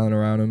young talent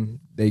around him.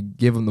 They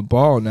give him the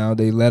ball now.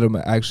 They let him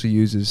actually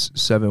use his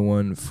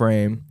 7-1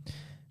 frame,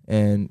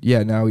 and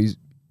yeah, now he's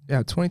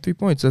 23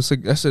 points.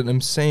 That's an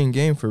insane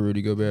game for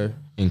Rudy Gobert.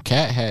 And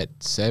Cat had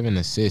 7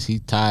 assists. He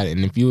tied.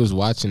 And if you was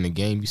watching the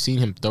game, you seen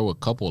him throw a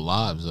couple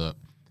lobs up,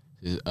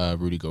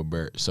 Rudy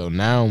Gobert. So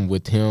now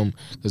with him,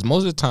 because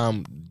most of the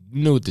time,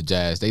 you know, with the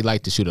Jazz, they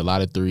like to shoot a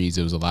lot of threes.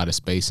 There was a lot of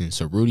spacing.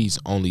 So Rudy's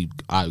only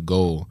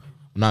goal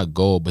not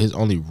goal, but his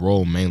only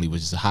role mainly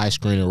was just a high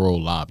screen and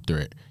roll lob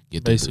threat.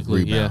 Get the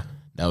Basically, rebound.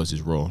 That was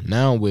his role.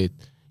 Now with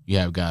you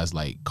have guys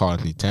like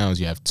Karl-Anthony Towns,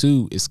 you have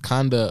two. It's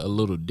kind of a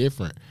little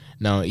different.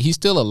 Now he's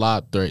still a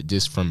lob threat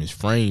just from his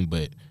frame,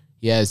 but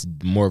he has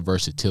more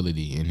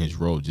versatility in his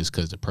role just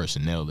because the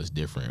personnel is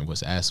different and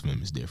what's asked of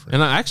him is different.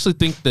 And I actually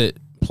think that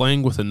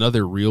playing with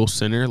another real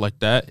center like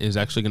that is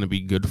actually going to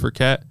be good for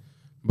Cat,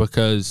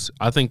 because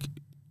I think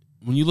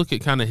when you look at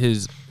kind of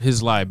his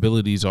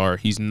liabilities are,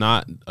 he's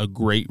not a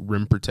great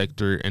rim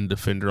protector and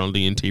defender on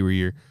the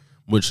interior,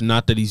 which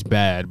not that he's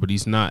bad, but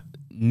he's not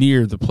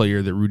near the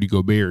player that Rudy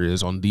Gobert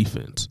is on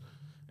defense.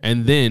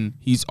 And then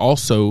he's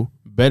also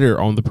better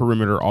on the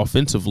perimeter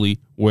offensively,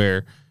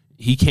 where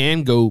he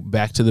can go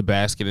back to the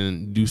basket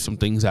and do some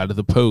things out of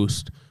the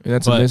post. And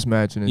that's a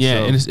mismatch in itself.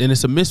 Yeah, and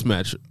it's a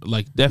mismatch,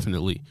 like,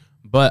 definitely.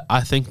 But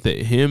I think that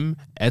him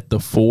at the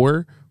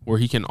 4, where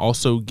he can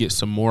also get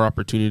some more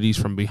opportunities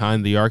from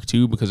behind the arc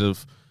too, because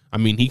of, I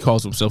mean, he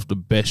calls himself the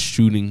best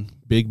shooting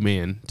big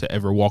man to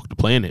ever walk the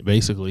planet,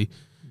 basically.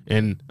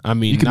 And I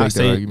mean, not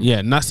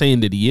saying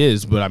that he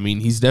is, but I mean,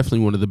 he's definitely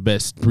one of the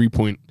best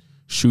 3-point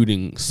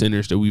shooting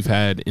centers that we've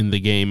had in the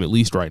game, at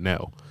least right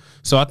now.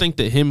 So I think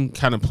that him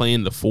kind of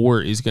playing the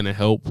 4 is going to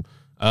help.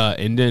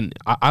 And then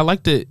I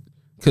like that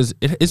because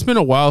it's been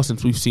a while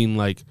since we've seen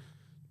like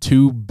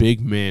two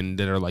big men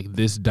that are like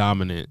this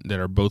dominant that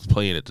are both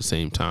playing at the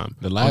same time.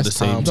 The last on the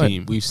same time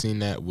team we've seen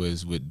that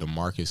was with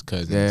DeMarcus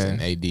Cousins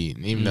and AD,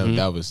 and even though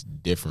that was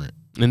different.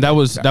 And that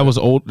was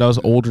old. That was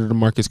older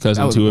DeMarcus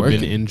Cousins who had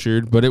been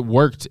injured, but it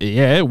worked.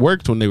 Yeah, it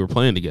worked when they were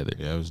playing together.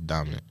 Yeah, it was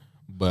dominant.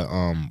 But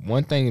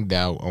one thing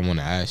that I want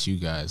to ask you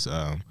guys,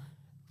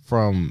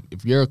 from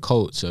if you're a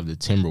coach of the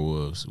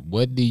Timberwolves,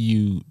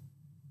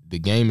 the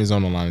game is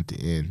on the line at the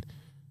end.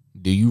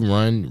 Do you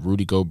run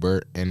Rudy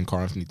Gobert and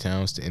Karl-Anthony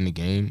Towns to end the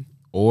game,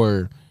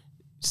 or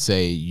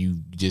say you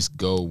just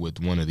go with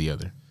one or the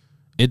other?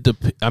 It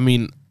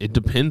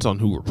depends on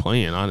who we're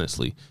playing,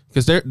 honestly,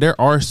 because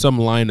there are some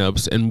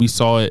lineups, and we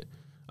saw it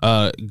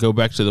go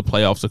back to the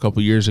playoffs a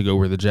couple years ago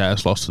where the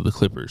Jazz lost to the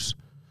Clippers,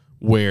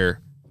 where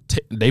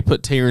they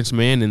put Terrence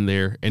Mann in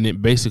there, and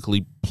it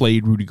basically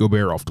played Rudy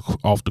Gobert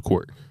off the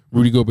court.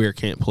 Rudy Gobert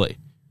can't play,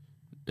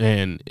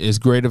 and as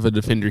great of a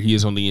defender he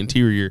is on the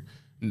interior,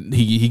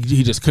 he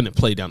just couldn't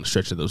play down the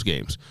stretch of those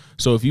games.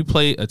 So if you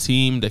play a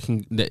team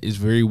that is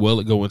very well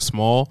at going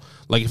small,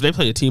 like if they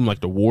play a team like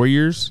the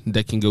Warriors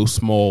that can go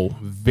small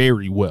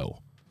very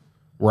well,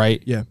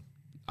 right? Yeah.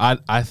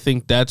 I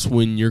think that's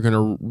when you're going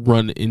to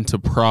run into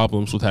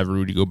problems with having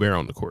Rudy Gobert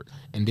on the court.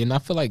 And then I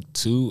feel like,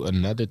 too,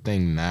 another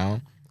thing now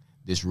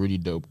this Rudy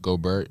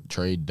Gobert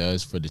trade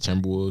does for the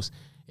Timberwolves,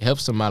 it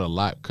helps them out a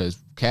lot because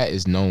Cat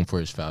is known for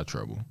his foul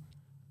trouble.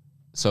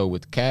 So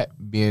with Cat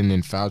being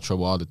in foul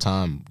trouble all the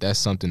time, that's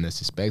something that's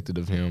expected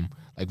of him.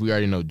 Like, we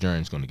already know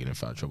Duren's going to get in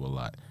foul trouble a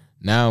lot.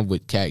 Now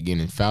with Cat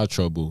getting in foul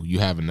trouble, you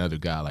have another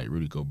guy like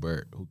Rudy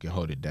Gobert who can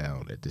hold it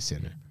down at the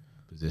center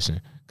position.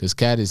 Because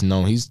Cat is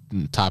known, he's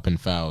topping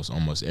fouls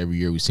almost every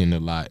year. We've seen it a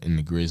lot in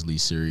the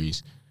Grizzlies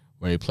series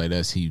where they played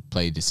us. He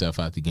played himself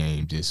out the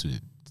game just with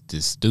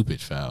just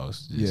stupid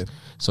fouls.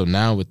 So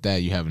now with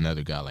that, you have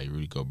another guy like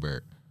Rudy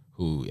Gobert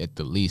who, at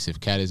the least, if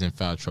Cat is in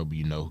foul trouble,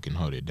 you know who can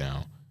hold it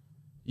down.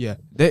 Yeah,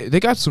 they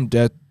got some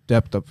depth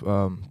up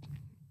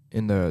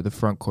in the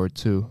front court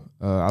too.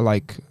 I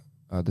like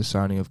the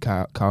signing of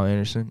Kyle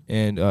Anderson,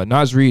 and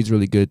Naz Reid's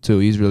really good too.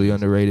 He's really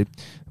underrated.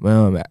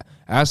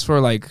 As for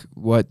like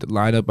what the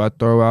lineup I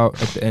throw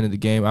out at the end of the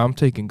game, I'm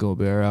taking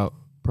Gobert out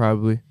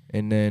probably,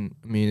 and then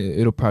I mean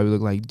it'll probably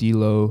look like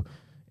D'Lo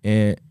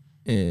and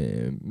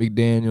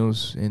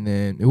McDaniels, and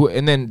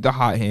then the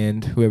hot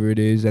hand, whoever it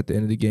is at the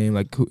end of the game,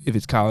 like if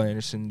it's Kyle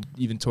Anderson,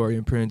 even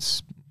Taurean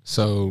Prince.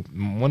 So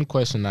one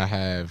question I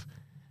have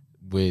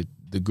with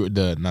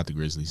not the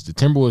Grizzlies, the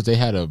Timberwolves, they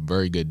had a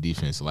very good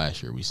defense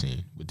last year. We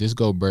seen with this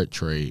Gobert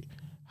trade,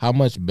 how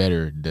much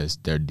better does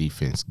their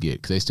defense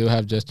get? Because they still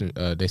have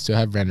they still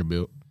have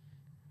Vanderbilt.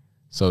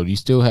 So you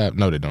still have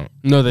they don't.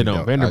 No, they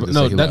don't. Vanderbilt.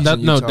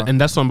 And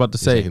that's what I'm about to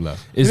say.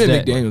 Is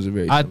that McDaniels are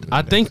very.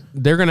 I think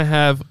they're gonna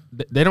have.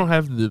 They don't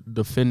have the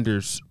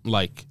defenders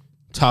like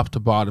top to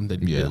bottom that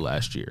they did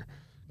last year,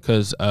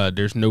 because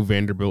there's no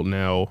Vanderbilt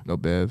now. No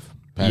Bev.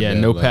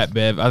 Pat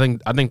Bev.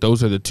 I think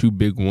those are the two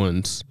big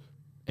ones,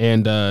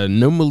 and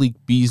no Malik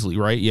Beasley,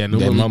 right? Yeah, no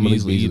Malik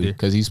Beasley either,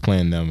 because he's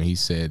playing them. And he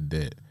said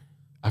that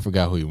I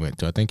forgot who he went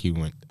to. I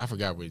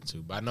forgot where he went to,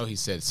 but I know he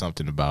said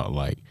something about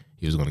like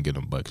he was going to get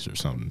them buckets or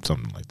something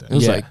like that. It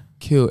was like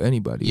kill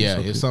anybody. Yeah,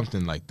 it's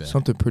something like that.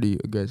 Something pretty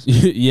aggressive.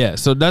 Yeah,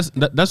 so that's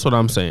what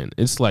I'm saying.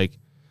 It's like.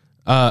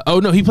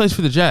 He plays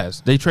for the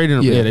Jazz. They traded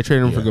him. Yeah, they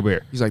traded him for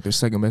Gobert. He's like their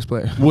second best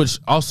player. Which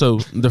also,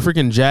 the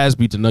freaking Jazz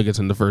beat the Nuggets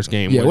in the first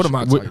game. Yeah, what am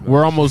I talking about?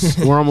 We're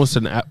almost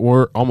at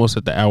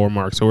the hour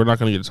mark, so we're not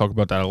going to get to talk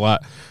about that a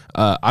lot.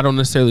 I don't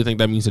necessarily think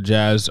that means the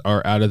Jazz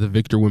are out of the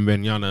Victor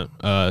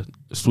Wembanyama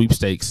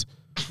sweepstakes,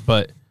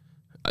 but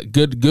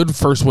good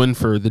first win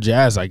for the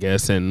Jazz, I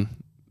guess. And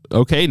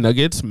okay,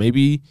 Nuggets,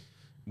 maybe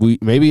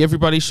maybe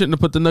everybody shouldn't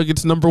have put the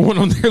Nuggets number 1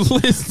 on their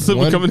list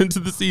coming into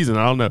the season.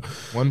 I don't know.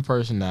 One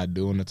person I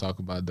do want to talk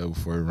about though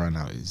before we run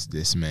out is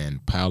this man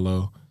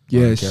Paolo.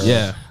 Yes.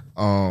 Yeah.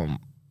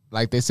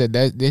 Like they said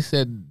this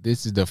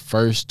is the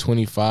first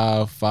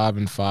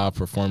 5-5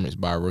 performance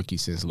by a rookie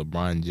since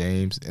LeBron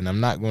James, and I'm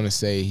not going to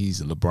say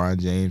he's LeBron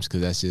James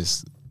because that's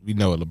just, we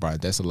know LeBron.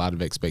 That's a lot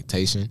of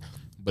expectation.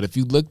 But if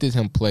you looked at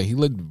him play, he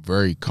looked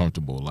very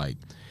comfortable. Like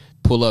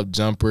pull up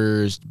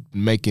jumpers,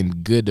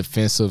 making good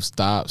defensive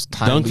stops,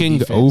 dunking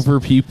defense, over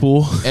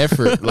people,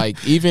 effort.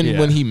 Like even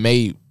when he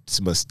made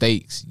some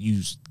mistakes,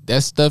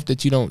 that's stuff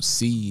that you don't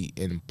see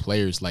in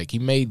players. Like he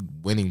made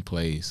winning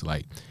plays.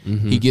 Like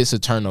he gets a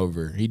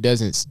turnover. He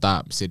doesn't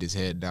stop, sit his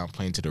head down,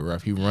 playing to the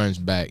rough. He runs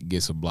back,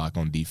 gets a block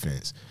on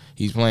defense.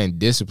 He's playing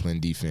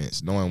disciplined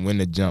defense, knowing when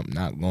to jump,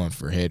 not going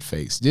for head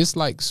fakes. Just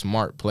like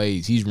smart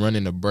plays. He's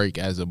running a break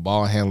as a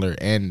ball handler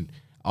and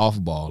off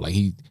ball. Like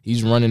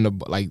he's running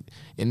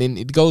and then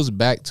it goes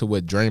back to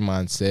what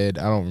Draymond said.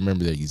 I don't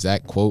remember the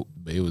exact quote,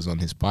 but it was on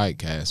his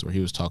podcast where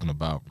he was talking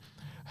about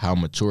how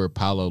mature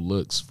Paolo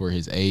looks for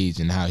his age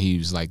and how he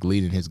was like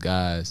leading his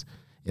guys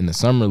in the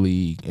summer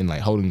league and like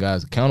holding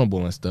guys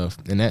accountable and stuff.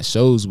 And that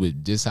shows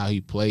with just how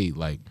he played.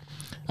 Like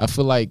I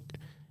feel like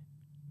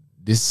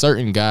this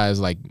certain guys,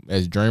 like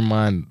as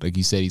Draymond, like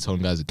he said, he's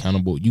holding guys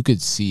accountable. You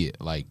could see it.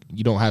 Like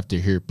you don't have to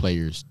hear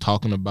players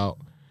talking about,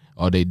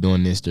 oh, they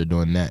doing this, they're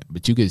doing that.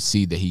 But you could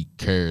see that he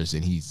cares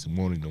and he's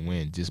wanting to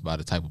win just by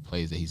the type of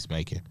plays that he's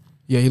making.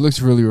 Yeah, he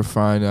looks really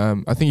refined.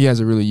 I think he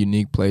has a really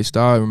unique play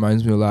style. It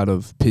reminds me a lot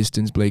of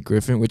Pistons Blake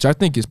Griffin, which I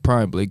think is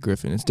prime Blake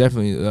Griffin. It's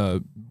definitely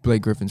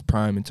Blake Griffin's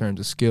prime in terms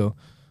of skill.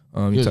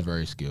 He was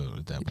very skilled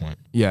at that point.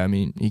 Yeah, I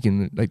mean, he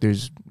can, like,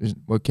 there's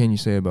what can you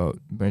say about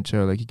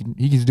Banchero? Like,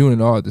 he's doing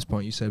it all at this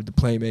point. You said the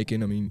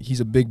playmaking. I mean,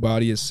 he's a big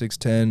body at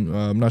 6'10".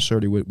 I'm not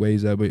sure what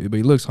weighs that, but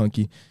he looks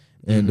hunky.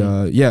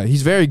 And, yeah,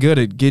 he's very good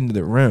at getting to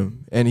the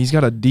rim. And he's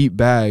got a deep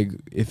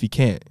bag if he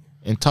can't.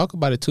 And talk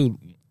about it, too.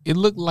 It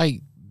looked like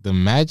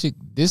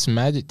this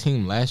Magic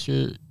team last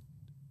year,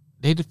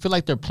 they feel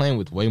like they're playing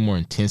with way more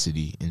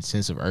intensity and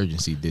sense of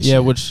urgency this year. Yeah,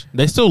 which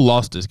they still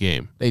lost this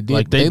game. They did.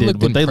 Like they did,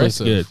 but they looked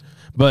good.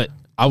 But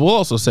I will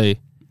also say,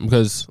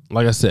 because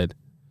like I said,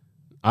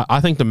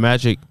 I think the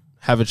Magic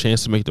have a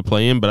chance to make the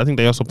play-in, but I think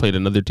they also played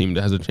another team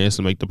that has a chance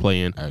to make the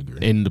play-in. I agree.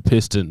 In the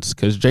Pistons,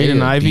 because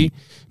Jaden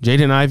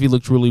Ivey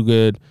looked really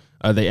good.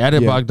 They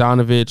added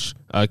Bogdanovich.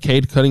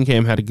 Cade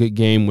Cunningham had a good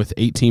game with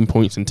 18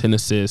 points and 10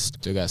 assists.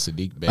 They got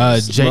Sadiq Bey.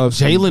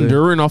 Jalen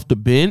Duren off the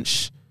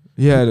bench.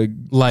 Yeah,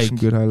 some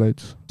good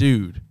highlights.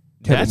 Dude,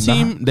 that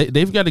team,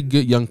 they've got a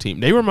good young team.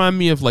 They remind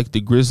me of like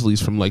the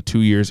Grizzlies from like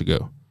 2 years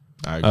ago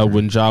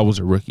when Ja was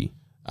a rookie.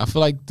 I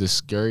feel like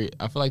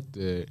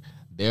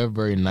they're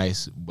very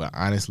nice, but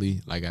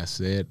honestly, like I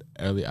said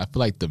earlier, I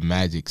feel like the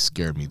Magic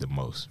scared me the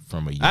most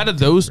from a young out of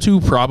those two,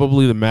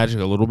 probably the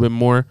Magic a little bit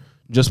more,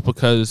 just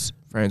because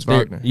Franz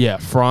Wagner. Yeah,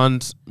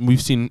 Franz,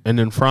 we've seen, and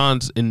then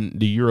Franz in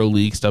the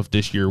EuroLeague stuff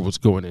this year was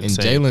going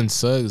insane. And Jalen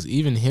Suggs,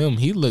 even him,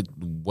 he looked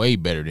way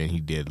better than he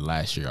did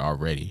last year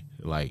already.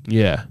 Like,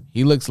 yeah,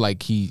 he looks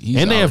like he's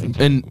and they have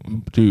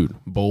dude,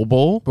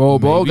 Bol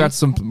got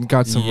some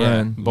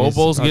run.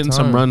 Bol's getting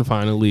some run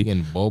finally.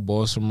 Getting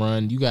Bol some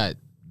run. You got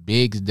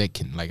bigs that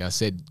can, like I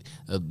said,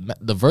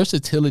 the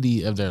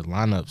versatility of their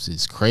lineups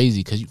is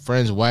crazy because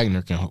Franz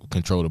Wagner can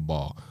control the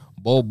ball.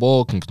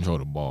 Bol can control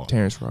the ball.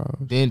 Terrence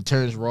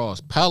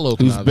Ross. Paolo,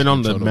 who's been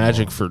on the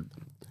Magic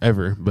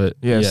forever, but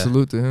yeah,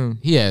 salute to him.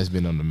 He has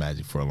been on the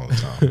Magic for a long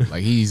time.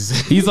 Like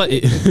he's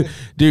like,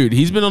 dude,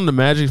 he's been on the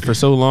Magic for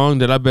so long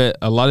that I bet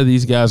a lot of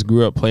these guys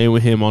grew up playing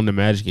with him on the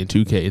Magic in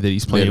 2K that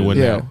he's playing with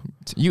now.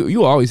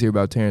 You always hear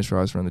about Terrence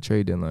Ross around the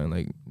trade deadline.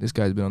 Like, this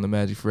guy's been on the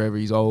Magic forever.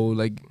 He's old,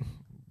 like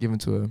given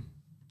to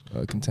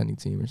a contending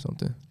team or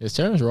something. Has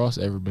Terrence Ross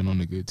ever been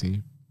on a good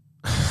team?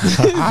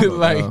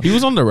 Like, he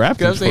was on the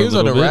Raptors. He was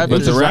on the Raptors,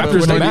 but the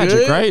Raptors were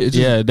Magic, right?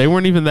 Yeah, they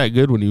weren't even that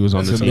good when he was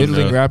on the team.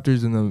 Middling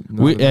Raptors in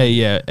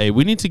the.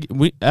 We need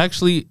to.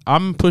 Actually,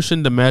 I'm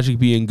pushing the Magic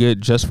being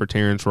good just for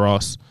Terrence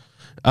Ross.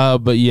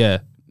 But yeah,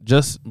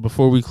 just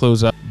before we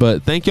close out.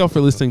 But thank y'all for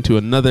listening to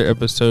another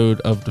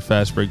episode of the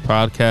Fast Break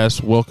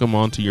Podcast. Welcome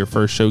on to your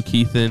first show,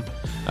 Keithan.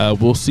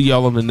 We'll see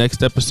y'all on the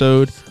next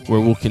episode where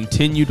we'll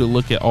continue to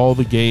look at all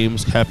the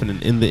games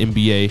happening in the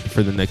NBA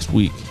for the next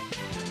week.